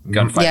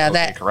 Gunfight, Yeah, OK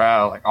that-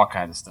 Corral, like all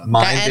kinds of stuff. That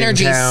Minding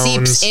energy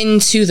towns. seeps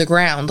into the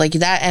ground. Like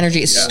that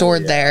energy is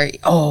stored there.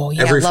 Oh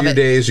yeah, Every love few it.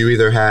 days, you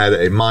either had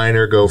a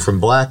miner go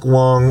from black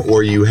lung,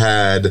 or you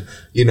had,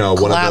 one of those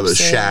Collapses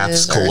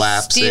shafts or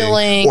collapsing,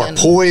 stealing or and-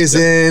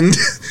 poisoned.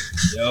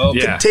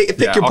 Yeah, Pick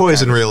your all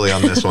poison, kinds. really,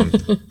 on this one.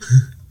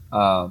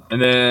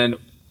 And then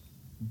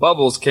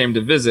Bubbles came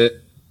to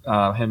visit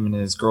him and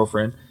his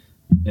girlfriend,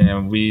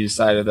 and we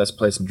decided let's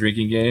play some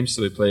drinking games.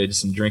 So we played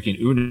some drinking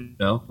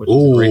Uno, which is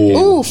a great game.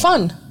 Ooh,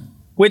 fun.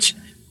 Which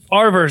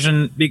our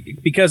version,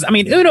 because I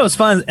mean Uno is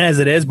fun as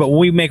it is, but when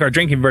we make our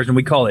drinking version,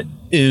 we call it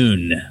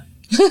Un,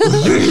 like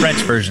the French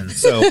version.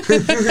 So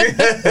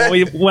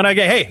when I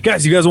get, hey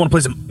guys, you guys want to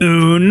play some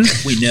Un?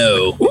 We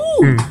know.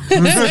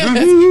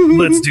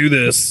 Let's do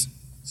this.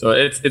 So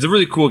it's a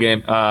really cool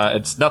game.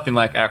 It's nothing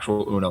like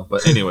actual Uno,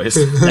 but anyways,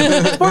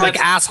 More like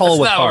asshole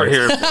with that's not what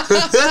we're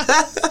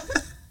cards. here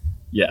for.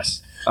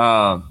 Yes.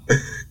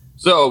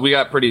 So we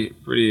got pretty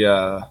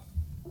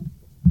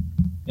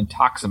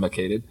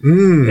intoxicated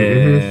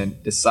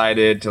and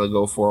decided to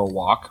go for a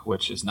walk,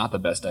 which is not the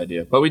best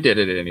idea, but we did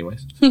it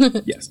anyways.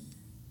 Yes.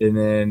 And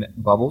then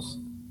Bubbles.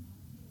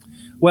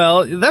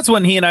 Well, that's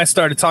when he and I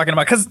started talking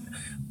about, because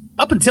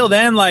up until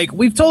then, like,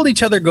 we've told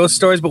each other ghost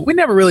stories, but we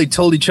never really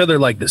told each other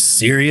like the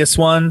serious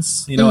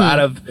ones, out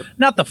of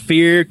not the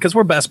fear, because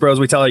we're best bros,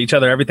 we tell each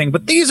other everything,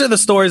 but these are the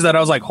stories that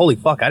I was like, holy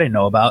fuck, I didn't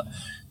know about.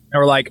 And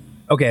we're like,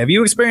 okay, have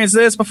you experienced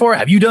this before?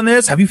 Have you done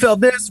this? Have you felt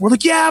this? We're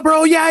like, yeah,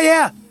 bro,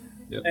 yeah.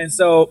 Yep. And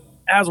so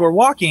as we're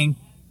walking,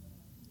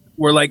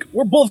 we're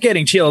both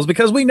getting chills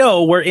because we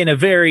know we're in a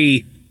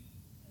very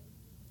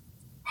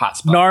Hot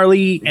spot.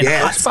 gnarly and Yeah,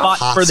 hot spot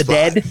hot for the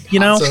spot. dead,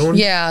 Hot zone.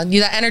 Yeah,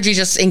 that energy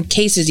just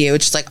encases you.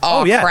 It's just like,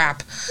 oh, yeah.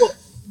 crap.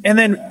 And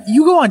then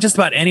you go on just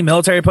about any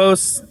military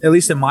post, at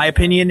least in my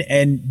opinion,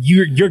 and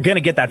you're gonna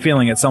get that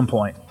feeling at some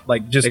point.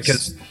 Like just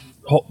because,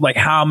 like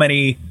how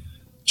many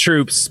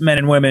troops, men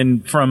and women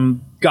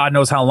from God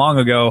knows how long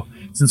ago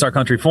since our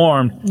country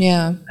formed,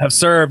 Yeah. have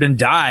served and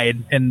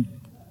died, and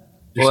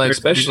Well,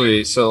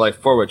 especially so like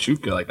Fort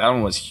Huachuca, like that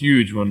one was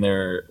huge when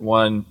they're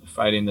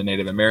fighting the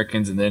Native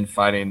Americans and then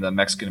fighting the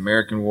Mexican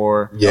American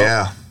War.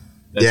 Yeah.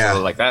 And Yeah.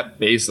 So like that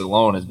base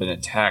alone has been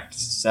attacked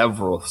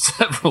several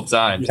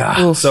times.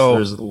 Oof. so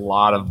There's a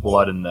lot of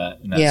blood in that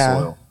Yeah.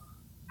 soil.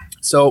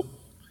 So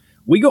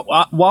we go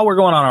while we're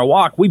going on our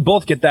walk. We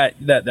both get that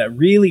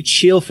really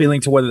chill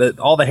feeling to where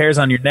all the hairs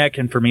on your neck,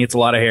 and for me, it's a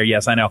lot of hair.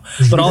 Yes, I know,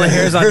 but all the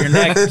hairs on your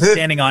neck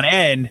standing on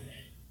end,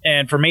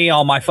 and for me,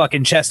 all my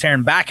fucking chest hair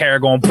and back hair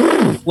going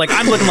like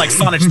I'm looking like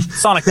Sonic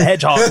the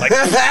Hedgehog, like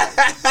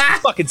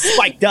fucking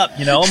spiked up.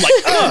 I'm like,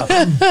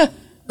 ugh,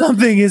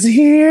 something is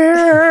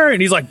here,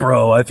 and he's like,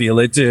 bro, I feel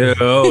it too.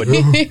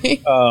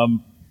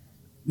 And,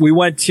 we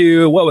went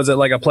to what was it,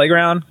 like a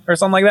playground or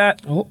something like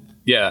that?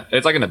 Yeah,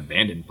 it's like an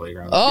abandoned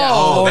playground.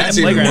 Oh, that's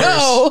and even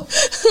playground.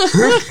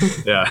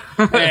 worse. no. Yeah.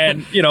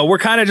 And we're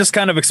kind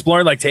of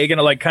exploring, like taking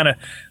it, like kind of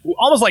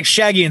almost like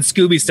Shaggy and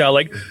Scooby style,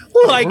 like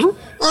I should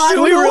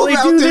we know really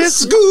about do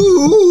this, this?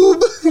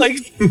 Scoob.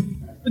 Like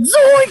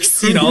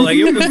zoinks, you know, like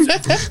it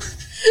was.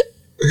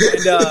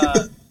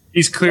 And,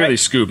 He's clearly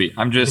Scooby.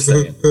 I'm just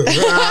saying.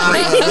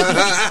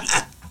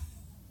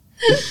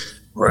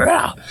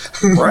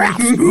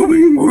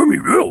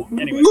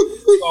 Anyway,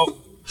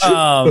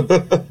 so,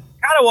 kind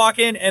of walk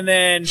in, and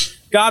then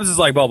Gobbs is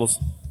like, Bubbles.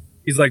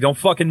 He's like, don't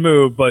fucking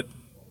move, but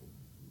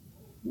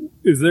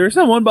is there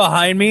someone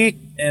behind me?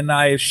 And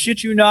I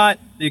shit you not,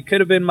 it could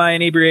have been my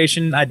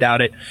inebriation. I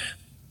doubt it.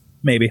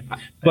 Maybe. I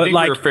But think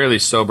like, we were fairly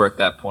sober at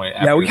that point.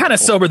 yeah, we kind of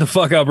sobered the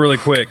fuck up really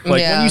quick. Like when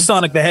Yeah. you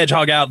Sonic the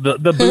Hedgehog out, the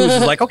booze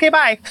is like, okay,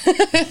 bye.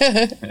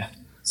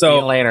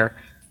 So later.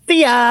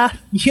 see ya.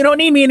 You don't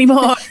need me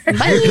anymore.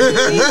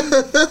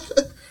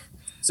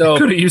 So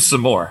Could have used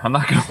some more. I'm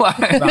not gonna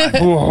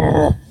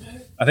lie.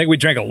 I think we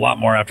drank a lot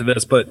more after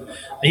this, but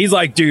he's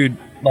like, dude,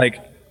 like,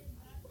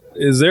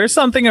 is there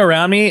something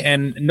around me?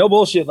 And no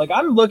bullshit. Like,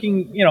 I'm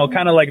looking, you know,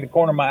 kind of like the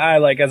corner of my eye,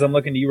 like as I'm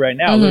looking to you right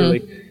now,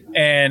 literally.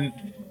 And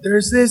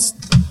there's this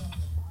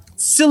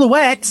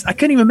silhouette. I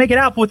couldn't even make it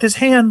out with his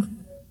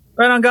hand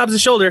right on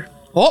Gobbs' shoulder.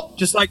 Oh,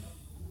 Just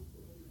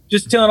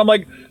telling him,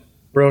 like,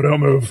 bro,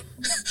 don't move.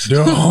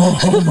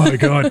 Oh my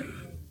God.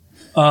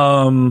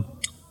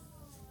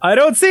 I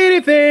don't see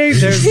anything.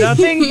 There's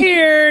nothing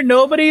here.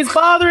 Nobody's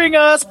bothering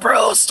us.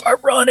 Bro,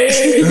 start running.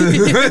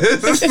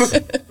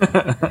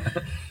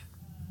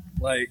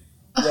 Like,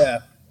 yeah.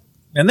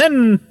 And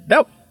then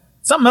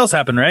something else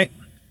happened, right?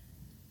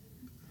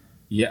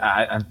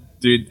 Yeah,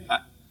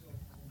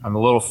 I'm a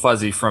little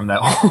fuzzy from that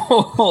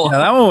whole. Now,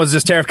 that one was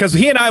just terrible because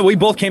we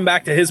both came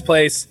back to his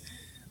place.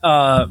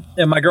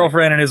 And my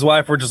girlfriend and his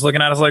wife were just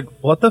looking at us like,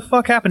 what the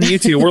fuck happened to you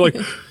two? We're like,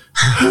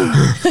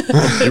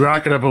 You're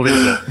not gonna believe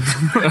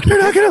it.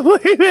 you're not going to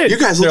believe it. You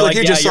guys look They're like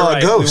you just "Yeah, saw you're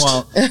a ghost."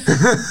 We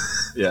won't.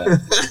 Yeah.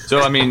 So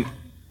I mean,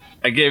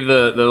 I gave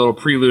the little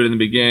prelude in the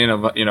beginning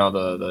of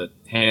the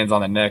hands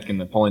on the neck and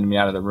the pulling me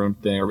out of the room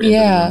thing or into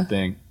the room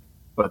thing,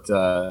 but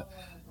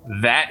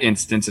that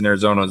instance in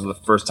Arizona was the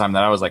first time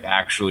that I was like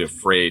actually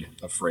afraid.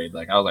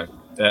 Like I was like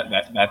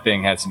that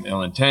thing had some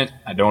ill intent.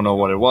 I don't know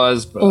what it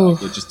was, but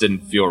it just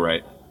didn't feel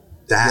right.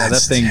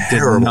 That's That thing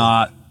terrible. did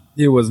not.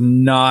 It was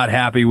not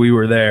happy we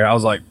were there. I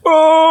was like,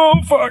 oh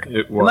fuck!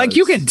 It And, like was.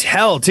 you can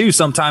tell too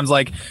sometimes,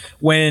 like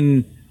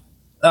when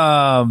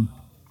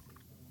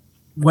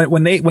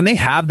they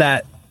have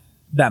that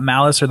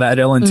malice or that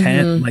ill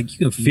intent, like you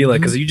can feel it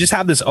because you just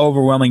have this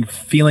overwhelming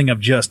feeling of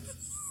just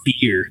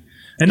fear,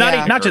 and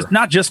Yeah.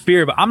 not just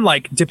fear, but I'm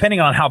like, depending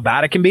on how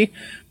bad it can be,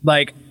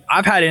 like.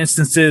 I've had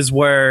instances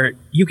where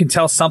you can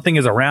tell something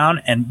is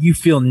around and you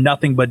feel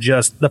nothing but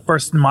just the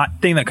first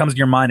thing that comes to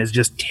your mind is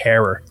just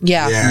terror.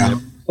 yeah. Yeah.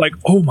 Like,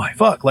 oh my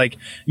fuck. Like,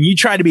 you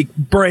try to be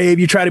brave,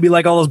 you try to be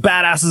like all those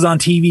badasses on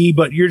TV,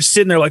 but you're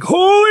sitting there like,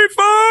 holy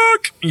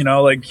fuck! You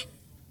know, like,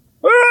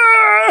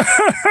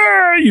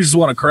 you just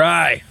want to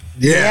cry.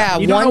 Yeah.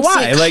 You don't know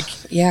why. Like,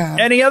 yeah.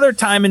 any other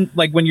time, in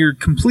like when you're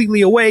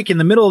completely awake in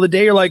the middle of the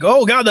day, you're like,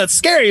 oh god, that's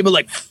scary, but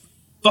like,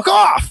 fuck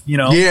off, you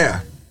know?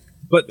 Yeah.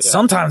 But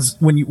sometimes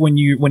when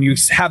you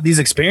have these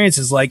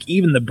experiences, like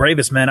even the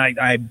bravest men,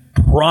 I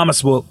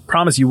promise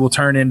you will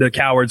turn into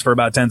cowards for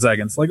about 10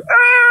 seconds. Like,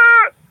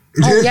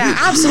 Oh yeah,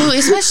 absolutely.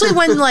 Especially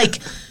when like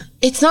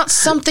it's not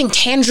something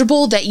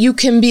tangible that you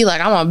can be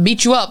like, I'm gonna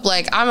beat you up,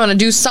 like I'm gonna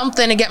do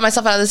something to get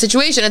myself out of the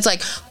situation. It's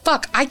like,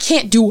 fuck, I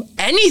can't do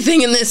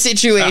anything in this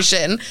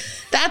situation.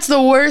 That's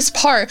the worst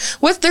part.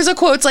 There's a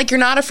quote, it's like, you're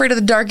not afraid of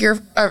the dark, you're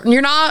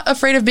not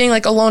afraid of being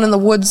like alone in the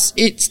woods.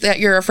 It's that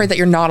you're afraid that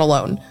you're not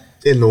alone.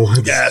 In the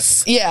woods.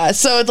 yes. Yeah,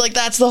 so it's like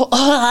that's the whole,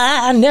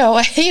 no,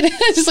 I hate it.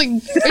 I just like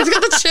I just got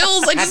the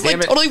chills. I just damn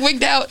like it. totally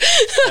wigged out.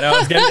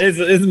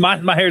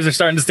 My hairs are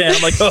starting to stand.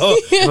 I'm like, oh,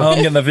 I'm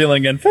getting the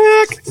feeling again.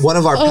 Fuck. One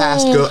of our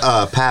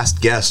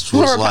past guests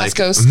One of was our like, past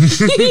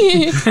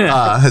ghosts.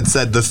 had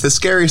said the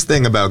scariest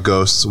thing about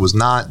ghosts was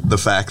not the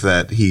fact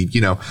that he,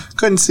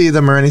 couldn't see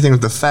them or anything,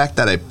 but the fact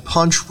that a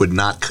punch would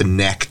not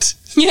connect,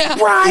 Yeah.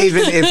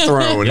 even if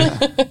thrown.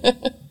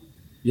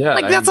 Yeah.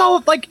 Like that's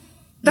all. Like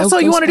that's No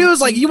all you want to do ghost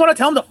is like you want to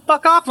tell him to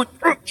fuck off. Like,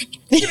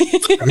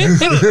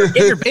 get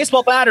your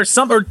baseball bat or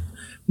some or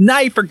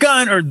knife or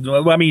gun or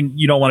well, I mean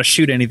you don't want to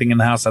shoot anything in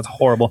the house. That's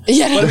horrible.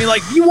 Yeah. But I mean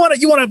like you want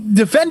to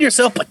defend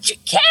yourself, but you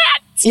can't.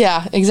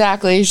 Yeah,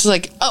 exactly. She's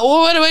like,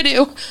 oh, what do I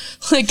do?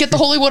 Like, get the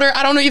holy water.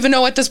 I don't even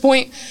know at this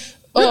point.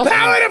 Oh. The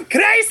power of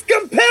Christ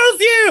compels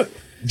you.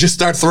 Just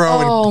start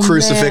throwing Oh,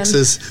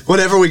 crucifixes,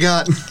 whatever we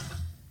got.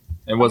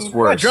 And what's I got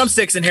worse?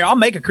 drumsticks in here. I'll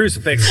make a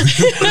crucifix.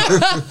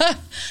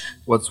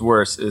 What's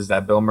worse is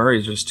that Bill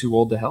Murray's just too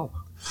old to help.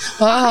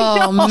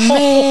 Oh,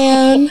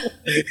 man.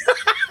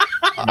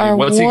 Our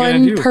what's he gonna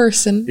one do?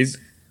 person. He's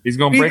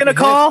gonna He's break gonna the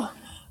call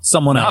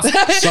someone else.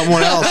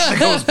 Someone else.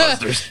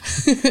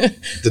 Ghostbusters.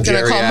 The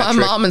Gonna call my geriatric.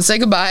 mom and say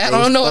goodbye. I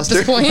don't know at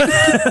this point.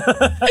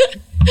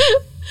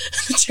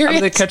 How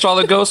do they catch all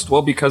the ghosts?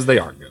 Well, because they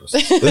are ghosts.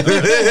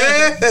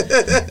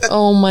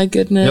 Oh my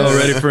goodness. Y'all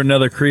ready for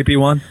another creepy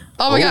one?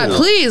 Oh my god,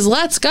 please,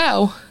 let's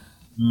go.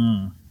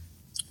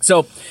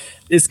 So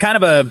it's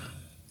kind of a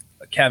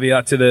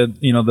caveat to the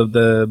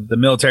the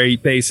military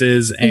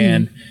bases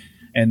and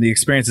and the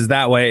experiences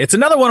that way. It's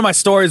another one of my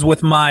stories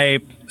with my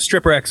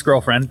stripper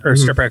ex-girlfriend or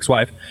stripper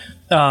ex-wife.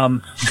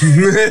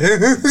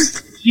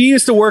 She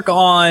used to work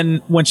on,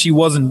 when she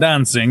wasn't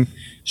dancing,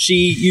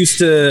 she used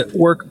to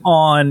work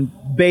on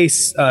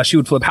base. She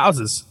would flip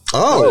houses,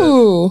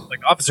 Ooh. like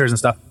officers and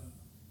stuff.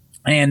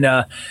 And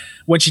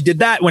when she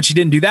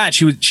didn't do that,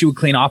 she would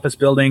clean office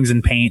buildings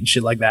and paint and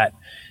shit like that.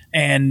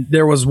 And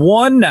there was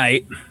one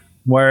night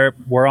where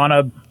we're on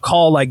a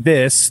call like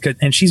this,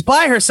 and she's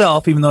by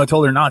herself, even though I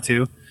told her not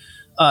to.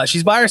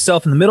 She's by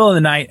herself in the middle of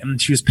the night,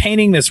 and she was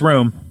painting this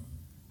room.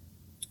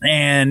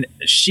 And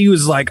she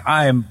was like,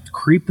 I am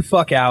creeped the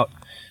fuck out.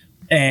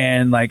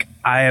 And like,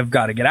 I have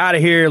got to get out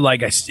of here.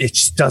 Like, it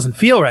just doesn't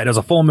feel right. It was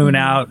a full moon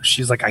out.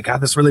 She's like, I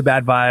got this really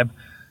bad vibe.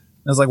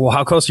 I was like, well,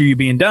 how close are you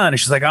being done? And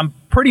she's like, I'm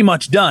pretty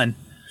much done.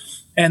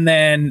 And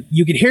then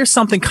you could hear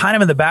something kind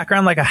of in the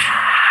background, like a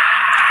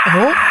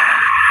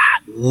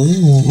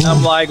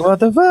I'm like, what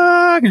the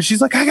fuck? And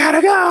she's like, I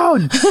gotta go.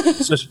 And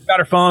so she's got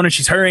her phone and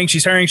she's hurrying.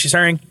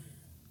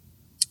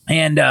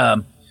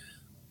 And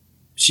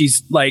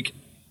she's like,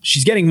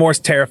 she's getting more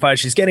terrified.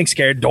 She's getting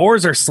scared.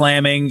 Doors are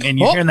slamming and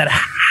you're hearing that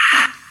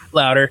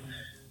louder.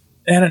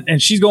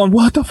 And she's going,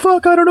 what the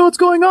fuck? I don't know what's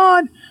going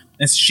on.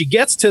 And so she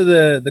gets to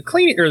the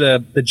cleaning or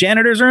the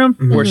janitor's room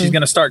where she's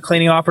going to start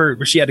cleaning off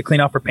where she had to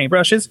clean off her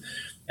paintbrushes.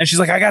 And she's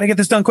like, I got to get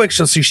this done quick.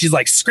 So she's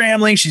like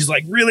scrambling. She's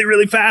like really,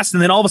 really fast.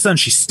 And then all of a sudden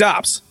she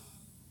stops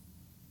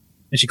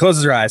and she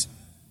closes her eyes.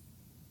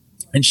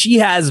 And she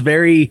has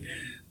very,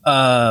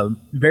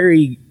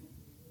 very,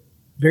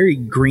 very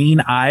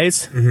green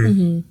eyes.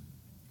 They're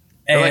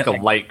like a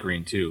light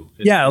green too.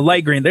 Yeah, a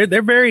light green.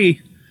 They're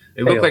very.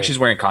 They look like she's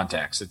wearing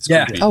contacts. It's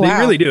Yeah, creepy. Oh, they wow.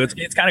 really do.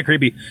 It's kind of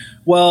creepy.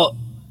 Well,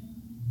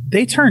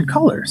 they turned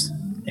colors,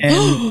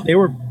 and they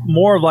were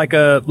more of like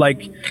a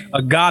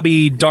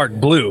gobby dark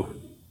blue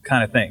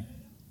kind of thing.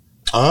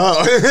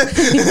 Oh.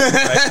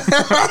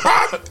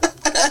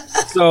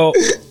 So,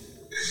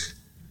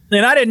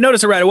 and I didn't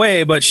notice it right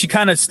away, but she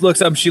kind of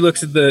looks up. She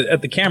looks at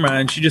the camera,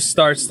 and she just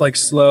starts like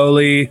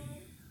slowly,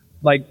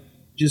 like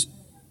just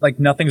like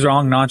nothing's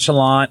wrong,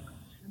 nonchalant.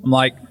 I'm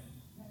like,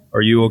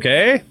 are you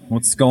okay?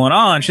 What's going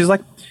on? She's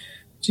like,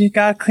 you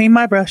gotta clean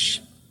my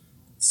brush.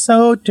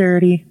 So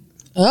dirty.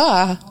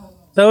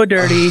 So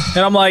dirty.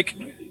 And I'm like,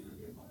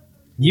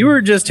 you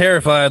were just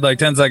terrified like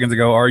 10 seconds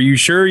ago. Are you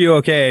sure you're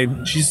okay?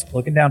 She's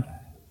looking down.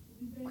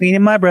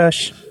 Cleaning my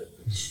brush.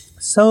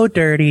 So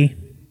dirty.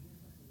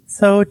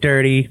 So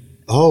dirty.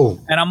 Oh,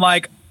 And I'm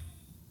like,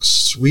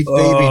 sweet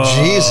baby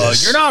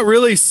Jesus. you're not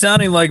really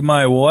sounding like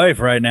my wife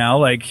right now.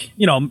 Like,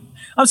 you know,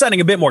 I'm sounding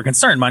a bit more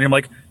concerned, mind you. I'm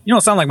like, you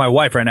don't sound like my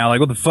wife right now. Like,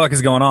 what the fuck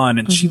is going on?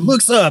 And she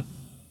looks up.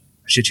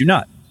 Shit you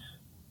not.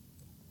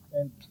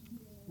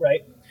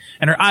 Right.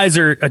 And her eyes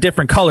are a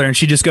different color, and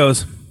she just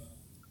goes,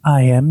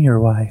 I am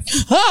your wife.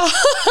 Nope.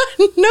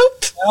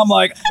 And I'm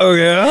like,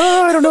 okay,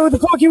 I don't know what the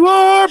fuck you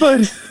are, but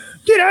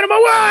get out of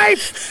my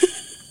wife.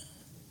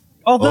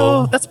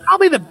 Although, that's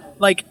probably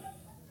like,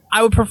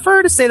 I would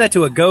prefer to say that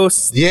to a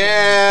ghost.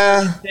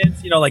 Yeah.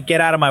 You know, like,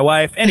 get out of my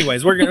wife.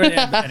 Anyways, we're going to...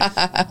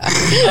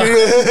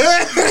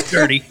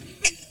 dirty.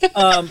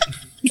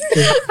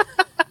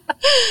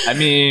 I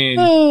mean,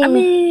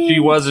 she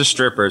was a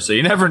stripper, so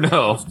you never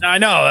know. I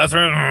know. That's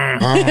right.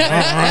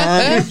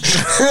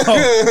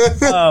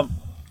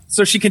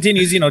 So she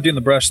continues, you know, doing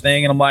the brush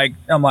thing. And I'm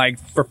like,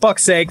 for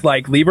fuck's sake,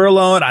 like, leave her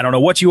alone. I don't know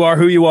what you are,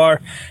 who you are.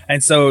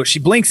 And so she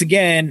blinks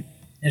again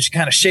and she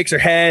kind of shakes her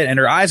head and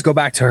her eyes go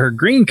back to her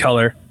green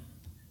color.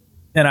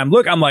 And I'm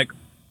like,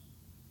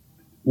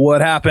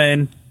 what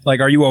happened? Like,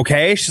 are you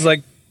okay? She's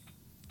like,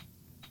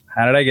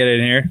 how did I get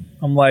in here?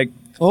 I'm like,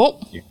 Oh.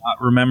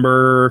 not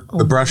remember.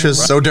 The brush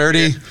is so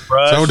dirty.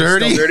 Brush So is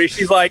dirty.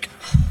 She's like,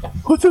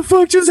 what the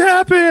fuck just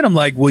happened? I'm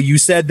like, well, you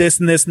said this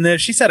and this and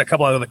this. She said a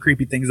couple of other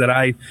creepy things that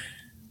I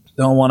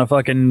don't want to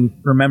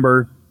fucking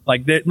remember.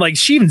 Like,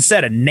 she even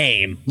said a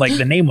name. Like,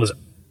 the name was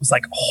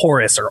like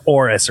Horace or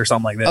Oris or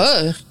something like that.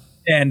 Ugh.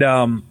 And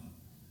I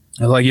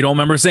was like, you don't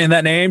remember saying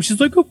that name? She's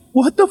like,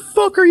 what the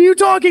fuck are you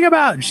talking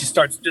about? And she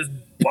starts just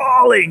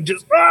bawling,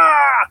 just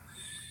ah.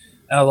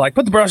 And I was like,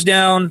 put the brush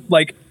down,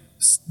 like,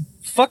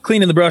 fuck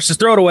cleaning the brush, just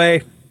throw it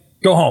away,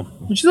 go home.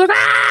 And she's like,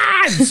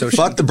 ah. And so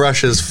Fuck the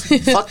brushes.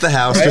 Fuck the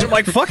house. I'm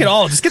like, fuck it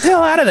all, just get the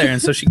hell out of there.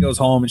 And so she goes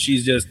home and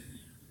she's just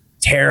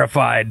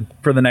terrified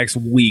for the next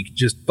week,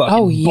 just fucking Oh,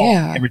 bawling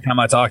yeah. every time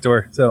I talk to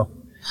her. So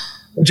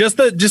just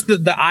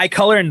the eye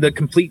color and the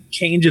complete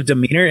change of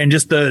demeanor and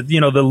just the, you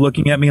know, the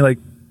looking at me like,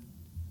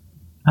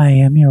 I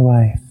am your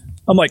wife.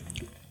 I'm like,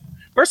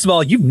 first of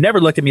all, you've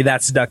never looked at me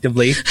that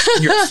seductively.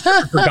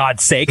 For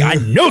God's sake, I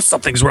know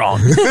something's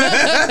wrong.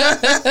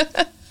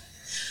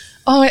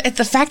 Oh, at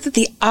the fact that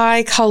the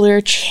eye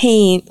color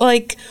changed,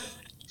 like,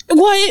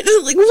 what?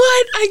 Like,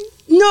 what?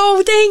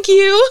 No, thank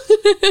you.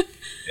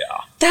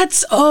 Yeah.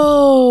 That's,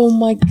 oh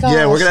my God.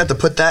 Yeah, we're gonna have to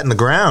put that in the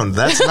ground.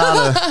 That's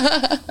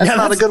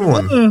not a good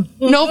one.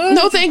 Nope,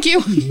 no, thank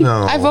you.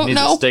 No. I vote Needs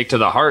a no. stake to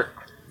the heart.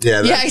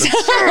 Yeah, Yeah, that's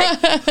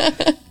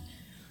exactly.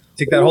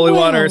 Take that holy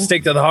water,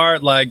 stake to the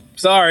heart. Like,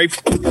 sorry.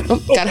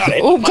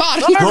 Oh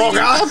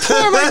God!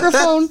 Poor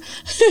microphone.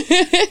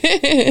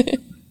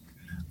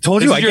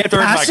 Told This you is I your get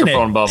third passionate.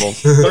 microphone,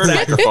 Bubbles. Third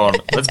microphone.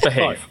 Let's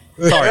behave.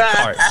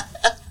 Sorry.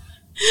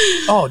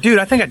 Oh, dude,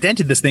 I think I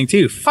dented this thing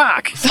too.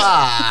 Fuck.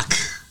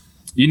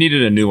 You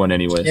needed a new one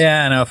anyways.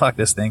 Yeah, no, fuck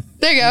this thing.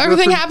 There you go.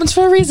 Everything happens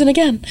for a reason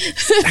again.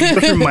 You go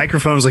through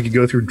microphones like you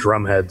go through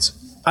drum heads.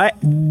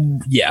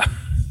 Yeah,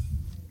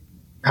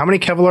 How many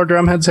Kevlar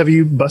drum heads have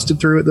you busted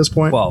through at this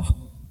point? 12.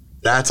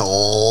 That's a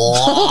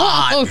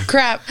lot. Oh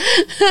crap!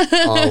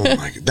 Oh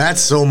my god, that's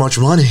so much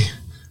money.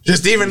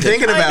 Just even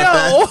thinking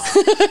about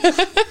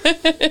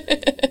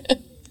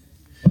that.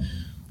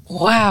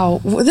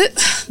 Wow,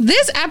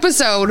 this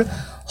episode,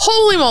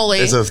 holy moly!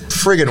 It's a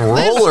friggin'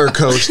 roller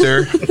coaster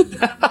of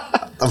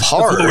That's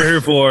what we're horror.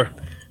 here for.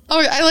 Oh,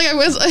 I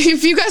was.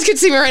 If you guys could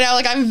see me right now,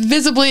 like I'm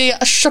visibly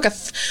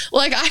shooketh.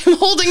 Like I'm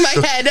holding my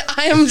head.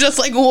 I am just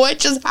like, what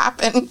just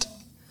happened?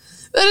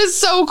 That is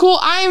so cool.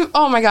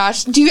 Oh my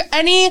gosh. Do you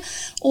any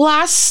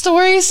last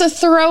stories to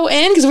throw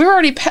in? Because we've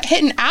already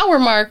hit an hour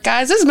mark,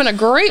 guys. This has been a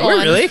great one.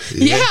 Really?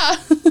 Yeah.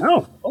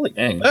 Oh, holy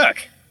Dang. fuck.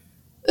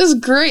 This is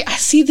great. I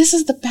see. This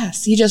is the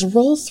best. You just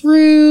roll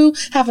through,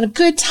 having a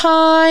good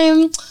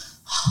time.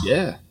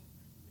 Yeah.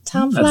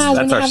 Time flies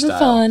when that's you're our having style.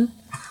 fun.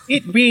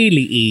 It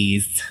really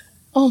is.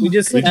 Oh my We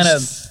just kind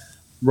goodness. of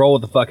roll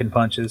with the fucking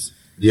punches.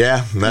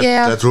 Yeah,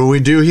 Yeah. that's what we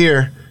do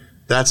here.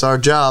 That's our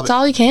job, That's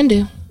all you can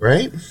do.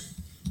 right?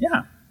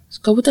 Yeah.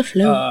 Just go with the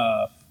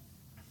flow.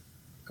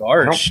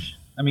 Gosh.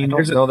 I mean, I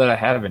there's don't know that I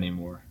have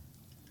anymore.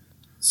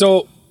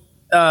 so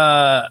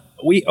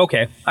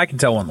okay. I can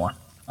tell one more.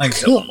 I can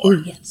tell one Oh, more.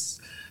 yes.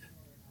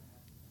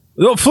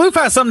 Well, Floof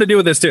has something to do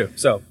with this too.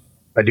 So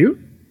I do?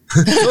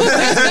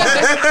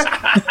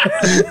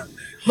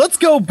 let's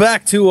go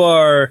back to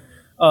our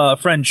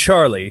friend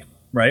Charlie,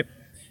 right?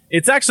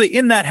 It's actually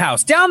in that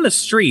house. Down the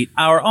street,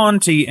 our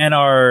auntie and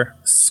our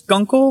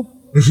skunkle.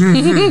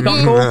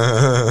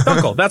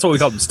 Stunkle. That's what we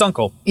call them.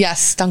 Stunkle.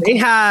 Yes, Dunkel. They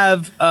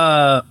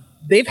have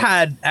they've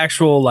had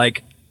actual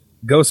like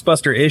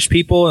Ghostbuster-ish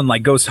people and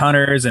like ghost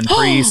hunters and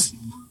priests.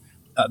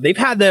 They've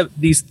had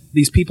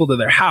these people to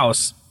their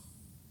house,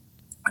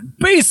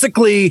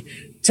 basically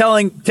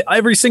telling to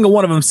every single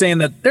one of them saying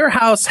that their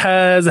house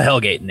has a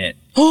hellgate in it,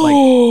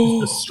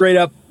 like just a straight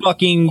up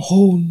fucking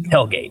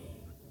hellgate.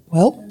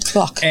 Well,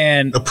 fuck.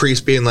 And A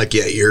priest being like,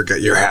 "Yeah,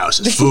 your house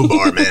is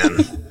foobar,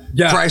 man.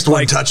 yeah, Christ like,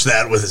 wouldn't touch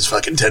that with his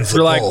fucking 10-foot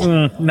they're like,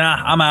 pole."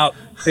 nah, I'm out.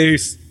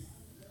 Peace.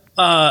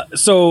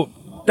 So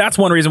that's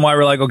one reason why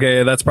we're like,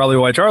 okay, that's probably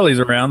why Charlie's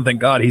around. Thank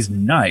God he's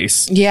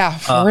nice. Yeah,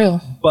 for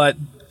real. But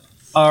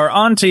our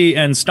auntie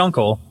and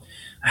Stunkle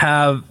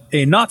have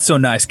a not so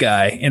nice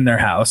guy in their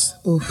house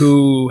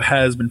who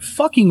has been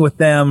fucking with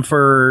them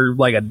for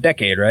like a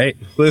decade, right?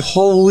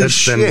 Holy It's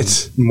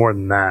shit! been more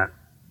than that.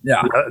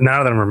 Yeah.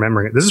 Now that I'm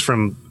remembering it, this is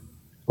from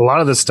a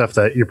lot of this stuff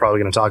that you're probably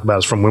going to talk about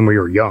is from when we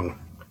were young.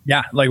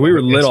 Yeah. Like we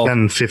were little. It's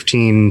been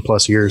 15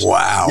 plus years.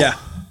 Wow. Yeah.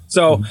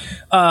 So,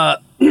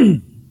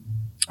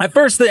 at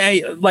first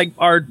they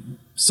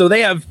so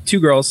they have two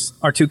girls,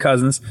 our two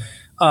cousins,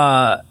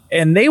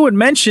 and they would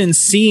mention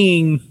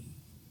seeing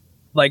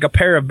like a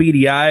pair of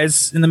beady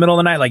eyes in the middle of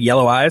the night, like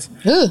yellow eyes,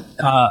 Ugh.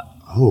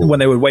 when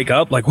they would wake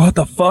up, like, what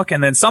the fuck?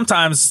 And then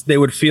sometimes they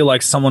would feel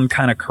like someone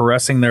kind of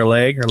caressing their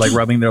leg or like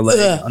rubbing their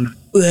leg.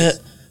 Ugh.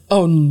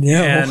 Oh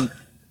no. And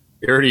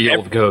Dirty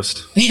old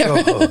ghost. he's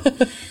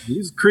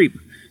a creep.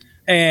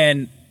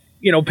 And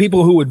you know,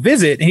 people who would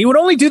visit, and he would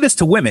only do this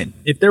to women.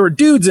 If there were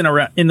dudes in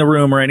the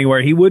room or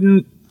anywhere, he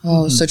wouldn't.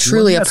 Oh, so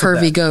truly a mess with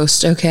pervy that.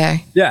 ghost.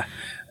 Okay. Yeah.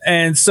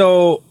 And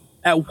so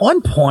at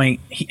one point,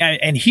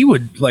 he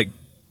would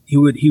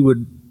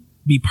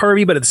be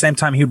pervy, but at the same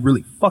time, he would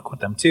really fuck with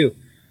them too.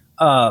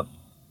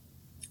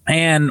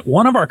 And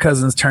one of our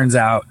cousins, turns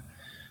out,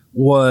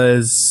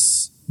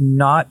 was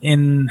not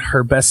in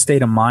her best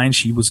state of mind.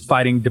 She was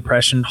fighting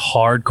depression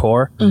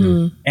hardcore.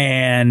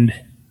 And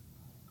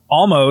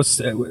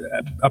almost,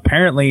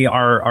 apparently,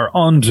 our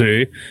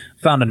auntie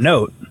found a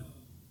note,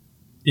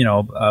 you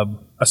know,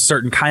 a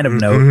certain kind of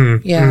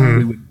note.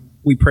 Yeah.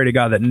 We pray to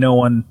God that no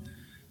one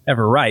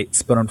ever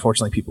writes, but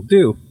unfortunately people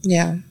do.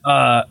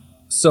 Yeah.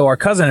 So our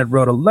cousin had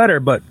wrote a letter,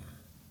 but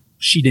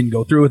she didn't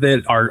go through with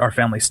it. Our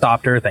family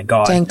stopped her, thank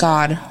God. Thank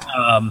God.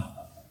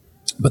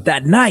 But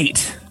that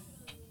night,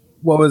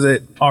 what was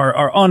it?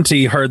 Our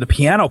auntie heard the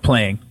piano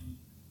playing.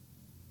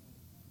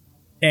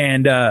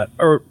 And,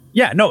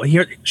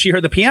 she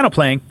heard the piano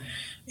playing,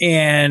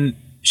 and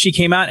she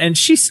came out, and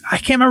I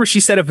can't remember if she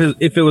said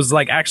if it was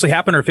like actually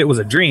happened or if it was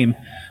a dream,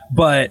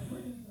 but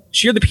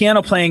she heard the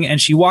piano playing, and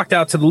she walked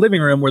out to the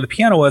living room where the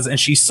piano was, and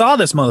she saw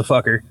this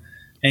motherfucker,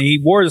 and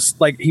he wears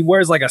like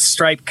a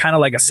striped, kind of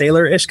like a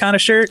sailor-ish kind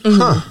of shirt,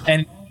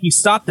 and he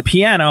stopped the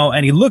piano,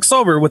 and he looks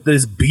over with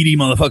this beady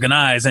motherfucking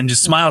eyes and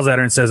just smiles at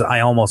her and says,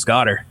 "I almost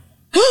got her."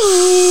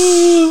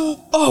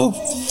 Oh,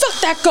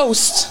 fuck that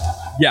ghost.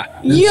 Yeah.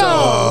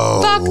 Yo,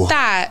 fuck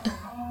that.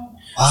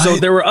 So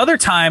there were other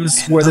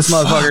times where this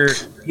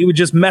motherfucker, he would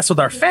just mess with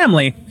our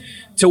family,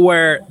 to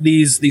where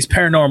these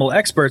paranormal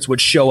experts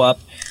would show up,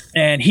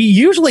 and he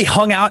usually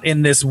hung out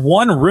in this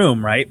one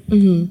room, right?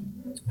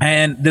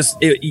 And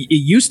it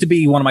used to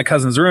be one of my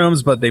cousin's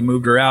rooms, but they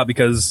moved her out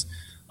because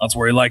that's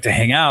where he liked to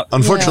hang out.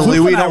 Unfortunately,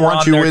 Floof we and I don't were want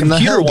on you their in the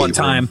computer Hellgate one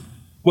time. room.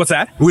 What's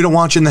that? We don't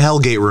want you in the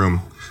Hellgate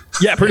room.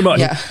 Yeah, pretty much.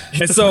 Yeah.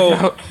 And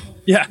so,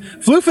 yeah,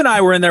 Floof and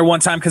I were in there one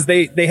time because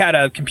they had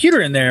a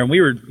computer in there, and we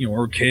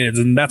were kids,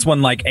 and that's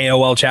when like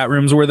AOL chat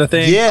rooms were the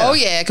thing. Yeah. Oh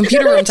yeah,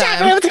 computer room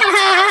time.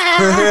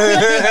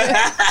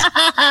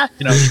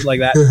 Shit like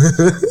that.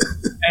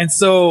 And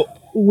so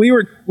we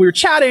were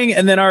chatting,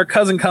 and then our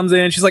cousin comes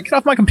in. She's like, "Get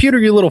off my computer,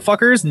 you little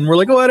fuckers!" And we're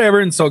like, "Oh, whatever."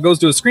 And so it goes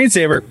to a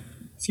screensaver.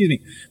 Excuse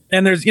me.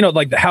 And there's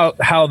like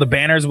how the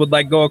banners would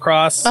like go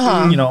across,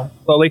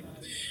 slowly.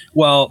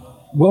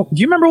 Well, do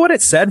you remember what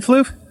it said,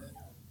 Floof?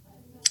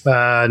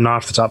 Not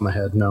off the top of my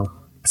head, no.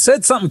 It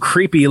said something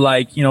creepy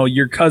like,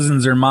 your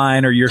cousins are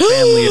mine or your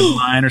family is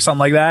mine or something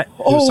like that.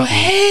 Oh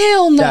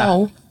hell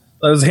no!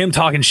 It was him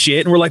talking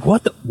shit, and we're like,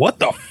 what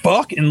the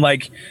fuck? And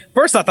like,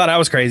 first I thought I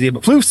was crazy,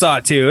 but Floof saw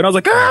it too, and I was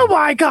like, oh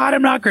my god,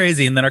 I'm not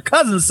crazy. And then our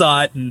cousin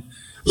saw it, and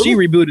she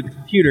rebooted the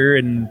computer,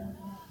 and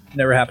it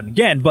never happened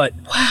again. But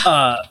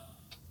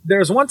there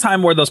was one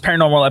time where those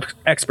paranormal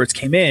experts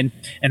came in,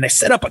 and they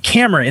set up a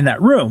camera in that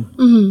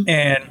room,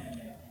 and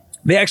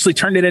they actually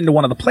turned it into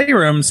one of the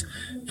playrooms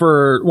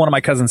for one of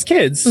my cousin's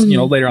kids.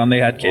 Later on they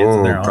had kids. Oh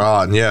of their own.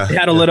 God, yeah.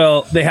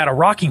 They had a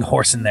rocking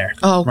horse in there.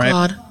 Oh right?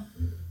 God!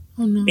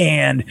 Oh no!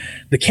 And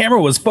the camera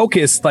was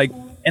focused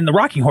and the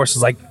rocking horse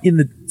was like in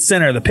the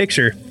center of the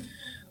picture.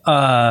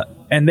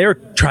 And they were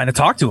trying to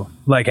talk to him,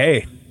 like,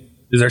 "Hey,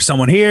 is there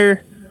someone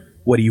here?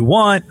 What do you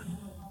want?"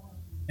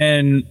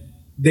 And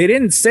they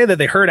didn't say that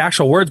they heard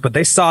actual words, but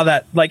they saw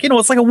that,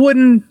 it's like a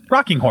wooden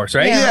rocking horse,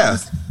 right? Yeah.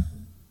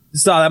 They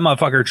saw that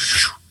motherfucker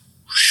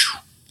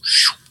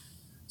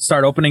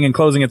start opening and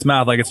closing its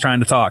mouth like it's trying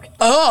to talk.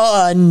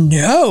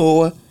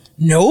 No.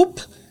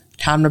 Nope.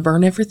 Time to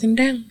burn everything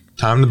down.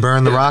 Time to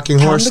burn the rocking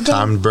horse. to go.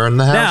 Time to burn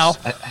the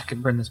house. Now, I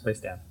can burn this place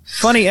down.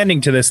 funny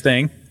ending to this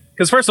thing,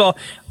 because first of all,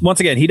 once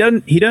again, he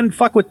doesn't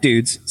fuck with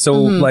dudes.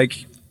 So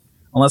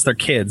unless they're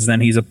kids,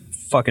 then he's a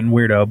fucking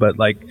weirdo. But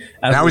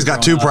Now he's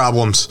got two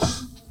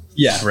problems.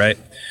 Yeah, right.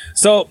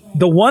 So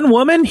the one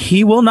woman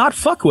he will not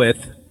fuck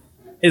with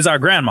is our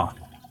grandma.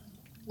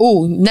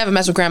 Ooh, never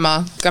mess with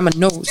grandma. Grandma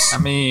knows. I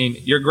mean,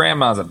 your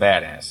grandma's a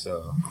badass,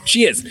 so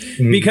She is.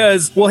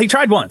 Because, he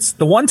tried once.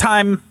 The one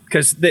time,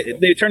 because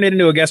they turned it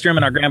into a guest room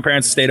and our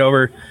grandparents stayed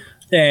over,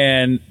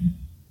 and,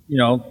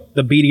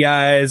 the beady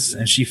eyes,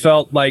 and she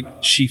felt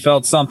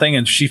something,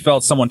 and she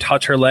felt someone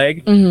touch her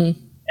leg.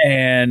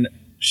 And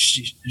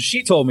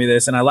she told me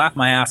this, and I laughed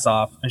my ass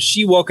off. And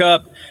she woke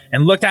up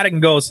and looked at it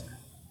and goes,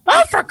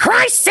 "Oh, for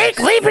Christ's sake,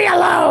 leave me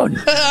alone!"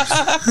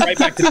 Right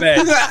back to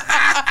bed.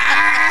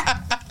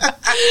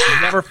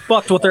 Never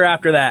fucked with her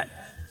after that.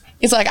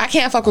 It's like, I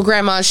can't fuck with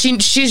grandma.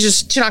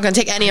 She's not gonna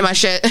take any of my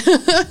shit.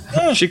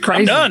 she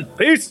crazy. I'm done.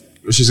 Peace.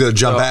 She's gonna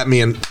jump at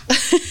me and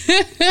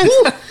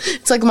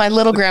It's like my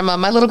little grandma.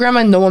 My little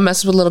grandma, no one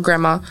messes with little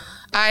grandma.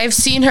 I've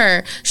seen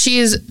her. She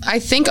is, I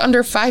think,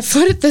 under 5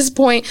 foot at this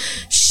point.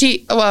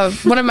 At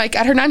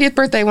her 90th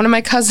birthday, one of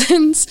my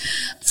cousin's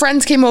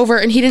friends came over,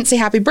 and he didn't say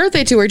happy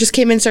birthday to her. Just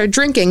came in and started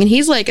drinking, and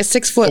he's like a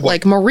 6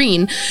 foot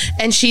Marine,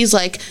 and she's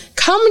like,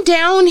 "Come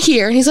down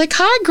here," and he's like,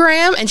 "Hi,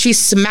 Graham," and she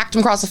smacked him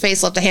across the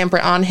face, left a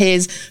handprint on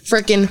his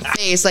freaking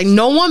face. Like,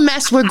 no one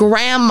mess with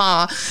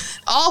grandma.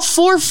 All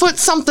 4 foot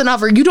something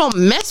of her. You don't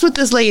mess with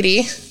this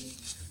lady.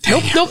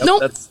 Nope.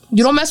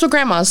 You don't mess with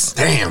grandmas.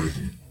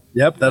 damn.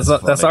 Yep, that's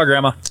our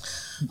grandma.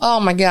 Oh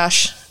my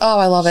gosh. Oh,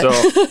 I love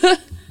it.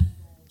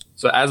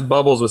 So as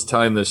Bubbles was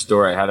telling this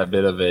story, I had a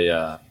bit of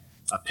a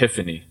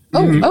epiphany.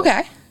 Oh,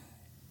 okay.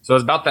 So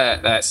it's about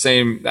that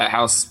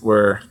house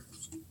where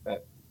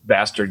that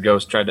bastard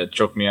ghost tried to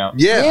choke me out.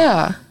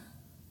 Yeah.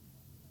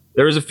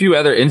 There was a few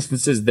other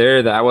instances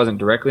there that I wasn't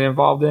directly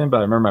involved in, but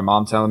I remember my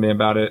mom telling me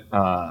about it.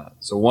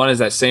 So one is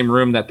that same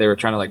room that they were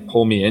trying to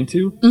pull me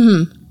into.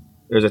 Mm-hmm.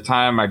 There's a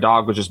time my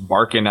dog was just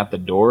barking at the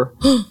door,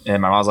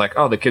 and my mom was like,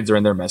 "Oh, the kids are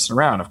in there messing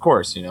around, of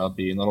course,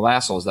 being little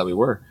assholes that we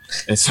were."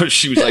 And so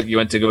she was like, "You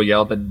went to go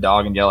yell at the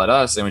dog and yell at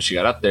us." And when she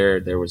got up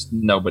there was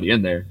nobody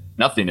in there,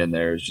 nothing in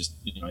there. It was just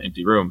an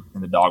empty room,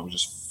 and the dog was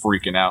just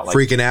freaking out,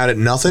 Freaking out at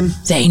nothing?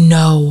 They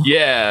know.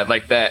 yeah,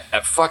 like that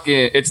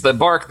fucking. It's the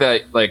bark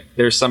that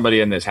there's somebody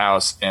in this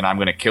house and I'm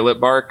gonna kill it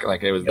bark.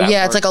 Like it was that.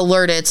 Yeah, bark. it's like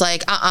alerted. It's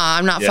like,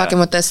 I'm not fucking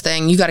with this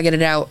thing. You got to get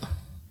it out.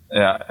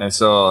 Yeah, and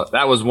so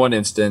that was one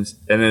instance,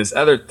 and then this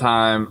other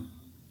time,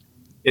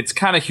 it's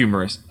kind of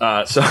humorous.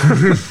 So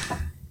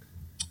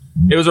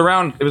it was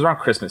around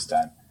Christmas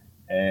time,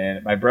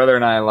 and my brother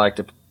and I like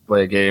to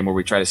play a game where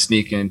we try to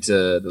sneak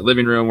into the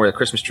living room where the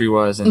Christmas tree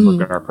was and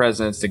look at our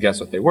presents to guess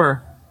what they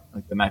were,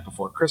 like the night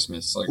before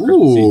Christmas, like Christmas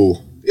Ooh, Eve.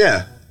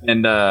 yeah.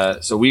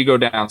 And so we go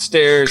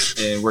downstairs,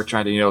 and we're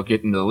trying to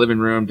get into the living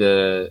room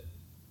to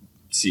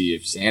see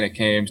if Santa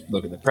came,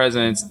 look at the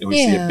presents, and we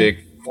see a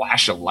big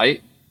flash of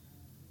light.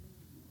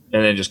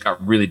 and then it just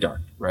got really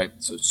dark, right?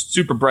 So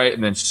super bright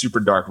and then super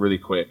dark really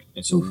quick.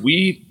 And so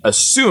we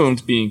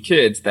assumed, being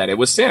kids, that it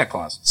was Santa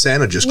Claus.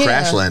 Santa just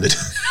crash landed.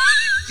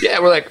 Yeah,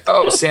 we're like,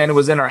 oh, Santa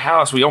was in our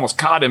house. We almost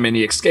caught him and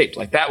he escaped.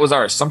 Like, that was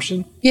our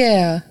assumption.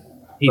 Yeah.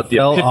 He But the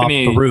fell off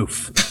epiphany- the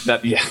roof.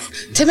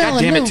 Tim God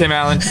Allen. damn it, no. Tim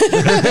Allen.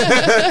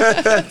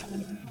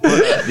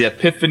 The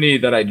epiphany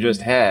that I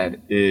just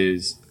had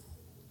is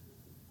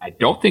I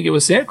don't think it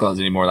was Santa Claus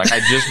anymore. Like, I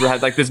just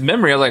had like this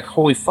memory. I was like,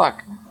 holy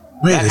fuck.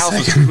 Wait That a house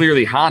was second.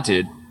 clearly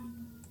haunted.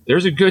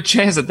 There's a good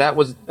chance that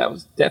was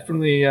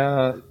definitely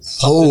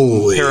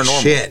Holy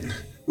paranormal. shit.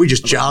 We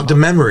just jogged a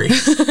memory.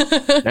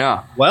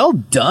 Yeah. Well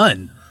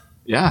done.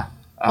 Yeah.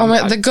 Oh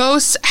my, the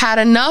ghost had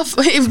enough.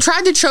 It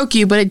tried to choke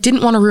you, but it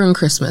didn't want to ruin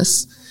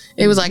Christmas.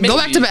 It was like, go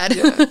back to bed.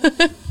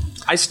 Yeah.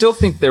 I still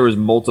think there was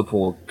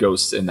multiple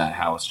ghosts in that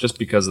house just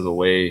because of the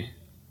way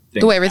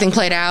The way everything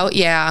played out.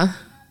 Yeah.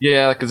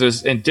 Yeah, because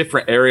there's in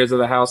different areas of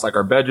the house. Like,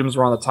 our bedrooms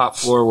were on the top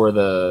floor where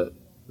the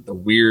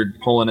weird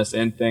pulling us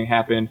in thing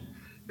happened.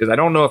 Because I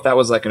don't know if that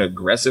was like an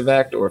aggressive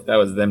act or if that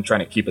was them trying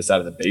to keep us out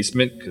of the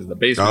basement. Because the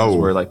basement is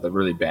where like the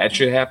really bad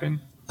shit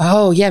happened.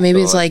 Oh, yeah.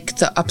 Maybe it's like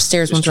the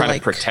upstairs Just ones are trying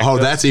like. to protect Oh,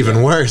 us. that's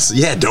even worse.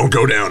 Yeah, don't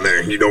go down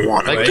there. You don't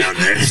want to go down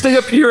there. Stay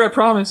up here, I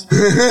promise.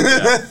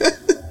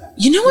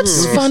 You know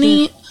what's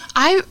funny?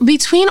 I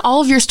between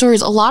all of your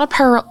stories, a lot of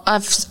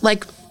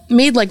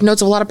made like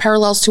notes of a lot of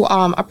parallels to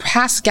a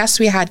past guest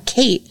we had,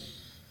 Kate,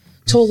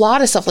 to a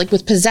lot of stuff like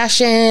with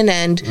possession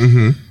and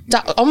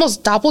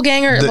almost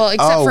doppelganger.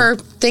 Except for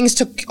things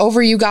took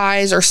over you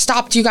guys or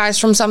stopped you guys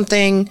from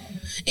something.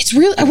 It's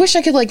really. I wish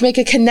I could like make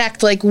a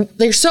connect. Like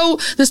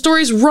the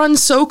stories run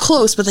so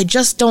close, but they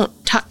just don't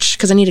touch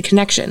because I need a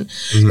connection.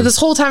 But this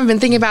whole time I've been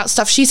thinking about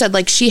stuff she said.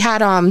 Like she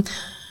had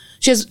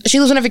She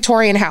lives in a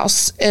Victorian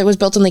house. It was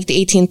built in like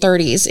the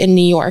 1830s in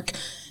New York.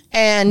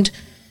 And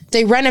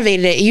they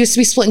renovated it. It used to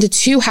be split into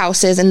two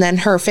houses and then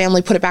her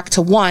family put it back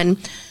to one.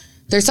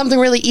 There's something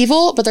really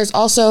evil, but there's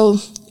also,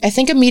 I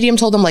think a medium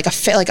told them like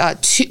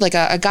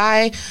a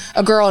guy,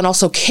 a girl, and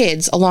also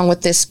kids along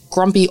with this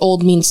grumpy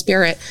old mean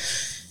spirit.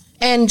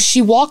 And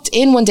she walked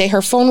in one day,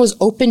 her phone was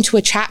open to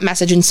a chat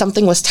message and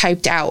something was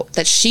typed out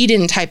that she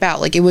didn't type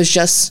out. Like it was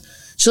just,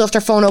 she left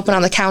her phone open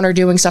on the counter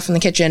doing stuff in the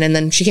kitchen and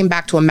then she came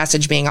back to a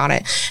message being on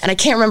it. And I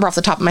can't remember off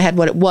the top of my head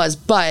what it was,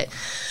 but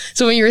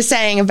so when you were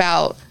saying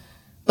about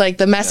like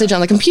the message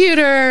on the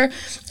computer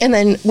and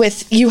then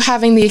with you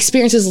having the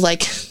experiences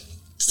like,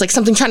 it's like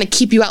something trying to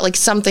keep you out, like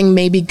something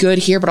maybe good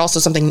here, but also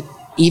something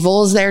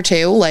evil is there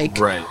too. Like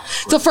Right.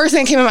 the first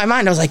thing that came in my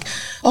mind, I was like,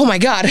 oh my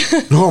God.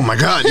 Oh my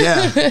God,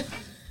 yeah.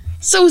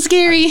 So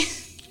scary.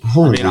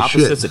 Holy I mean,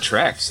 opposites shit.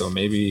 attract, so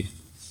maybe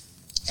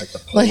like the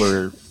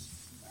polar,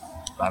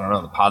 I don't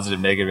know, the positive,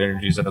 negative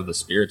energies of the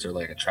spirits are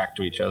like attract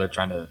to each other,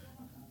 trying to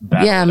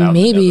battle Yeah, it out in the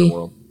maybe.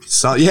 netherworld.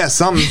 So, yeah,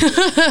 something.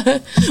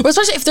 Or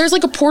especially if there's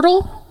like a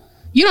portal,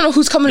 you don't know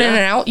who's coming in and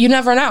out. You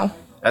never know.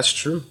 That's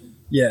true.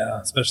 Yeah,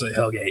 especially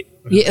Hellgate.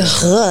 Yeah.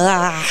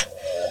 Ugh.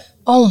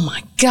 Oh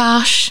my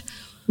gosh.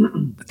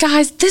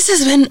 Guys, this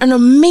has been an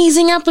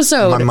amazing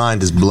episode. My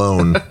mind is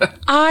blown.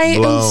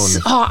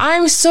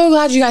 I'm so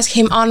glad you guys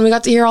came on. We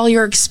got to hear all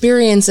your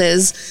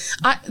experiences.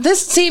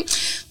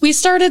 We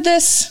started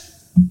this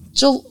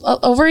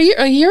over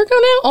a year ago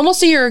now,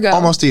 almost a year ago.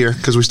 Almost a year,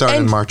 because we started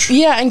in March.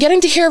 Yeah, and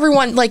getting to hear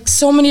everyone, like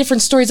so many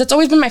different stories. That's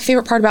always been my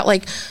favorite part about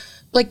like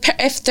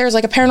if there's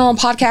like a paranormal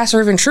podcast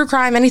or even true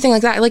crime, anything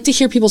like that. I like to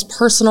hear people's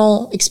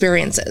personal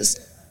experiences.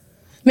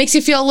 Makes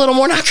you feel a little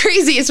more not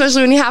crazy,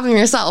 especially when you have them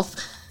yourself.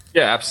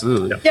 Yeah,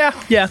 absolutely. Yeah.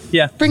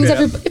 It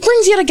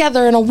brings you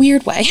together in a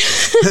weird way,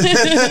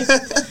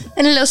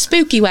 in a little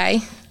spooky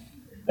way.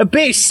 A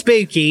bit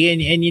spooky,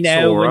 and you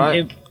know, all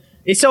right.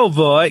 it's all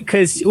right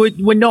because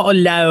we're not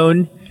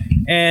alone,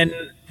 and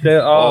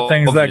there are Oh,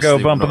 things that go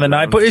obviously bump we're in the not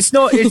night. alone. But it's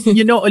not.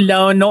 You're not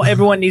alone. Not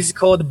everyone needs to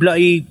call the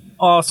bloody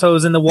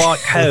arseholes in the white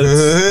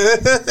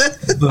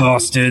coats,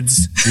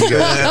 bastards.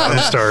 I'm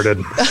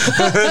started.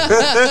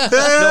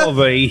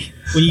 Sorry.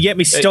 When you get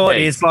me started,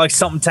 hey. it's like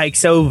something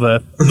takes over.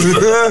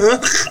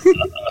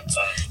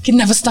 Can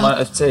never stop. Might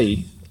have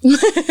tea.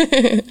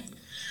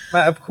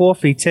 Out of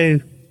coffee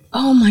too.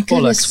 Oh my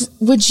goodness.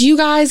 Would you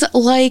guys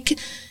like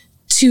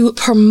to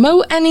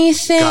promote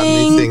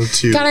anything?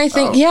 Got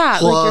anything to yeah,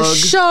 like your plug?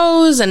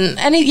 shows and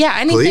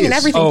anything Please. and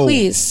everything, Oh.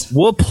 please.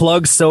 We'll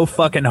plug so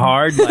fucking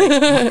hard.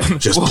 Like,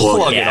 Just We'll plug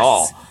plug it. it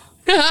all.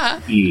 yeah.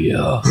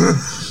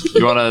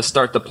 You want to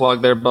start the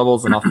plug there,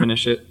 Bubbles, and I'll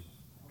finish it?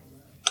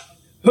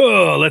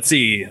 Oh, let's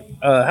see.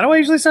 How do I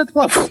usually start the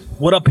plug?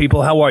 What up,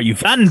 people? How are you?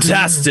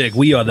 Fantastic.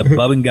 We are the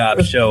Bub and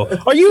Gob Show.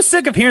 Are you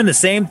sick of hearing the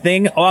same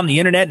thing on the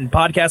internet and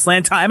podcast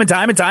land time and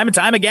time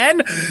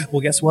again? Well,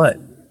 guess what?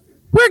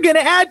 We're going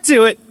to add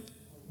to it.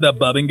 The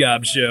Bub and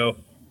Gob Show.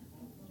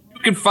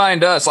 You can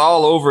find us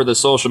all over the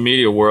social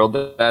media world.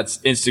 That's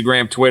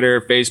Instagram,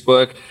 Twitter,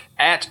 Facebook,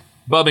 at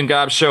Bub and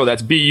Gob Show.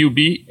 That's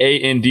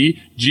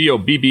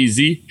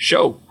BUBANDGOBBZ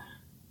Show.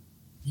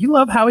 You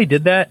love how he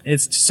did that?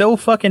 It's so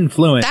fucking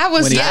fluent. That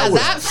was, when he-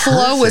 that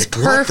flow was What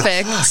the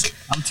perfect. fuck?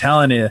 I'm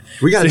telling you.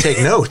 We got to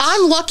take notes.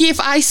 I'm lucky if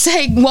I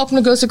say, welcome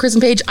to Ghost of Chris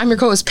and Paige, I'm your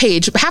co-host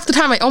Paige. Half the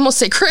time I almost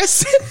say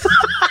Chris.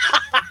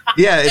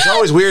 Yeah, it's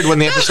always weird when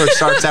the episode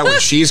starts out when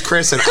she's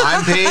Chris and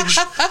I'm Paige.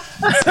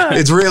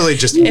 It's really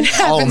just It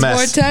all a happens more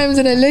mess. times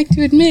than I like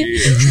to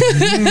admit.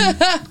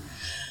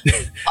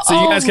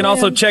 So you guys can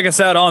also check us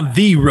out on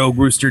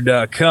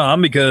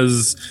theroguerooster.com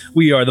because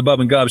we are the Bub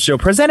and Gob Show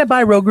presented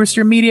by Rogue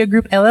Rooster Media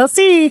Group,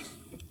 LLC.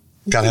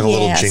 Gotta have a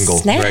little Yeah, jingle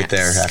snaps. right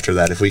there after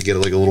that. If we get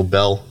like a little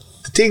bell.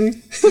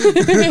 Ting.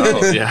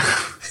 Oh yeah.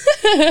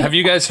 Have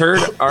you guys heard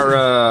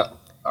our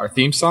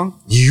theme song?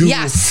 You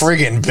Yes.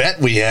 friggin' bet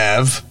we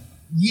have.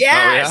 Yes!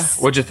 Oh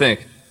yeah. What'd you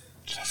think?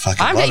 I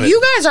fucking love it.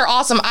 You guys are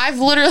awesome. I've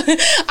literally,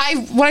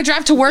 when I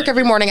drive to work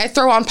every morning, I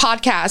throw on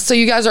podcasts. So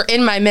you guys are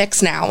in my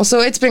mix now. So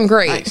it's been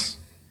great. Nice.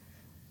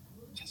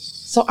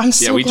 So I'm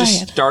so Yeah, we glad.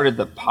 just started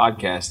the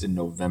podcast in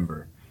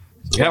November.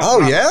 We haven't Oh,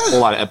 put yeah? a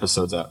whole lot of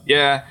episodes out.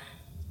 Yeah,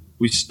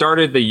 we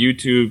started the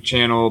YouTube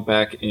channel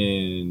back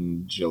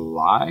in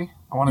July.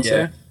 I want to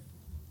Yeah. say.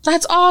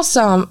 That's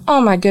awesome.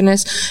 Oh my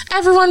goodness.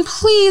 Everyone,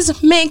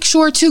 please make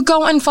sure to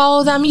go and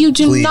follow them. You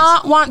do Please.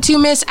 not want to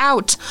miss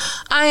out.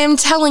 I am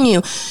telling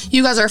you,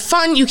 you guys are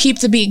fun. You keep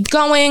the beat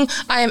going.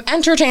 I am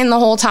entertained the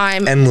whole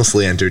time.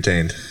 Endlessly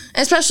entertained.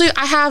 Especially,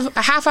 I have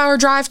a half-hour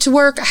drive to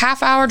work, a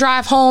half-hour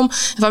drive home.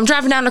 If I'm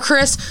driving down to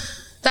Chris,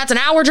 that's an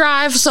hour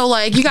drive. So,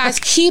 like, you guys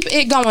keep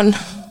it going.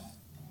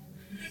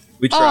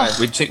 We try.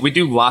 Oh. We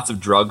do lots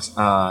of drugs.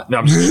 No,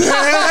 I'm just kidding.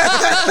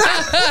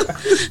 I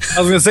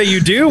was going to say,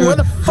 you do? Where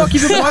the fuck you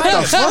been? What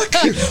the fuck?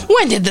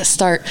 When did this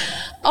start?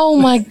 Oh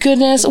my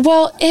goodness.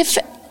 Well, if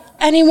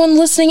anyone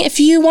listening, if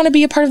you want to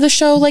be a part of the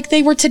show like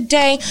they were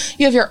today,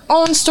 you have your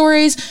own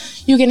stories,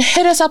 you can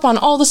hit us up on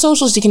all the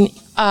socials. You can,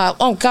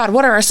 oh God,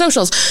 what are our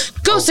socials?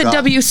 Ghosted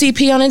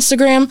WCP on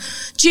Instagram,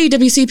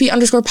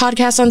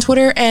 GWCP_podcast on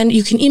Twitter, and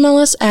you can email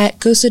us at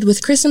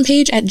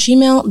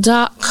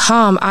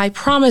ghostedwithchrisandpaige@gmail.com. I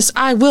promise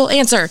I will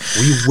answer.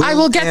 I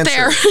will get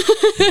there.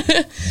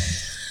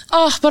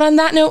 Oh, but on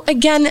that note,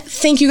 again,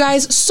 thank you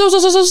guys so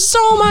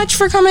much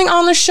for coming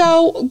on the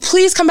show.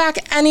 Please come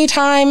back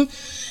anytime.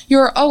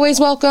 You're always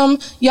welcome.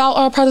 Y'all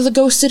are part of the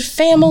Ghosted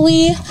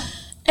family.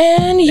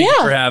 And Thank you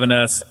for yeah, having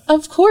us.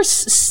 of course,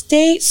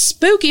 stay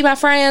spooky, my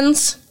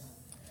friends.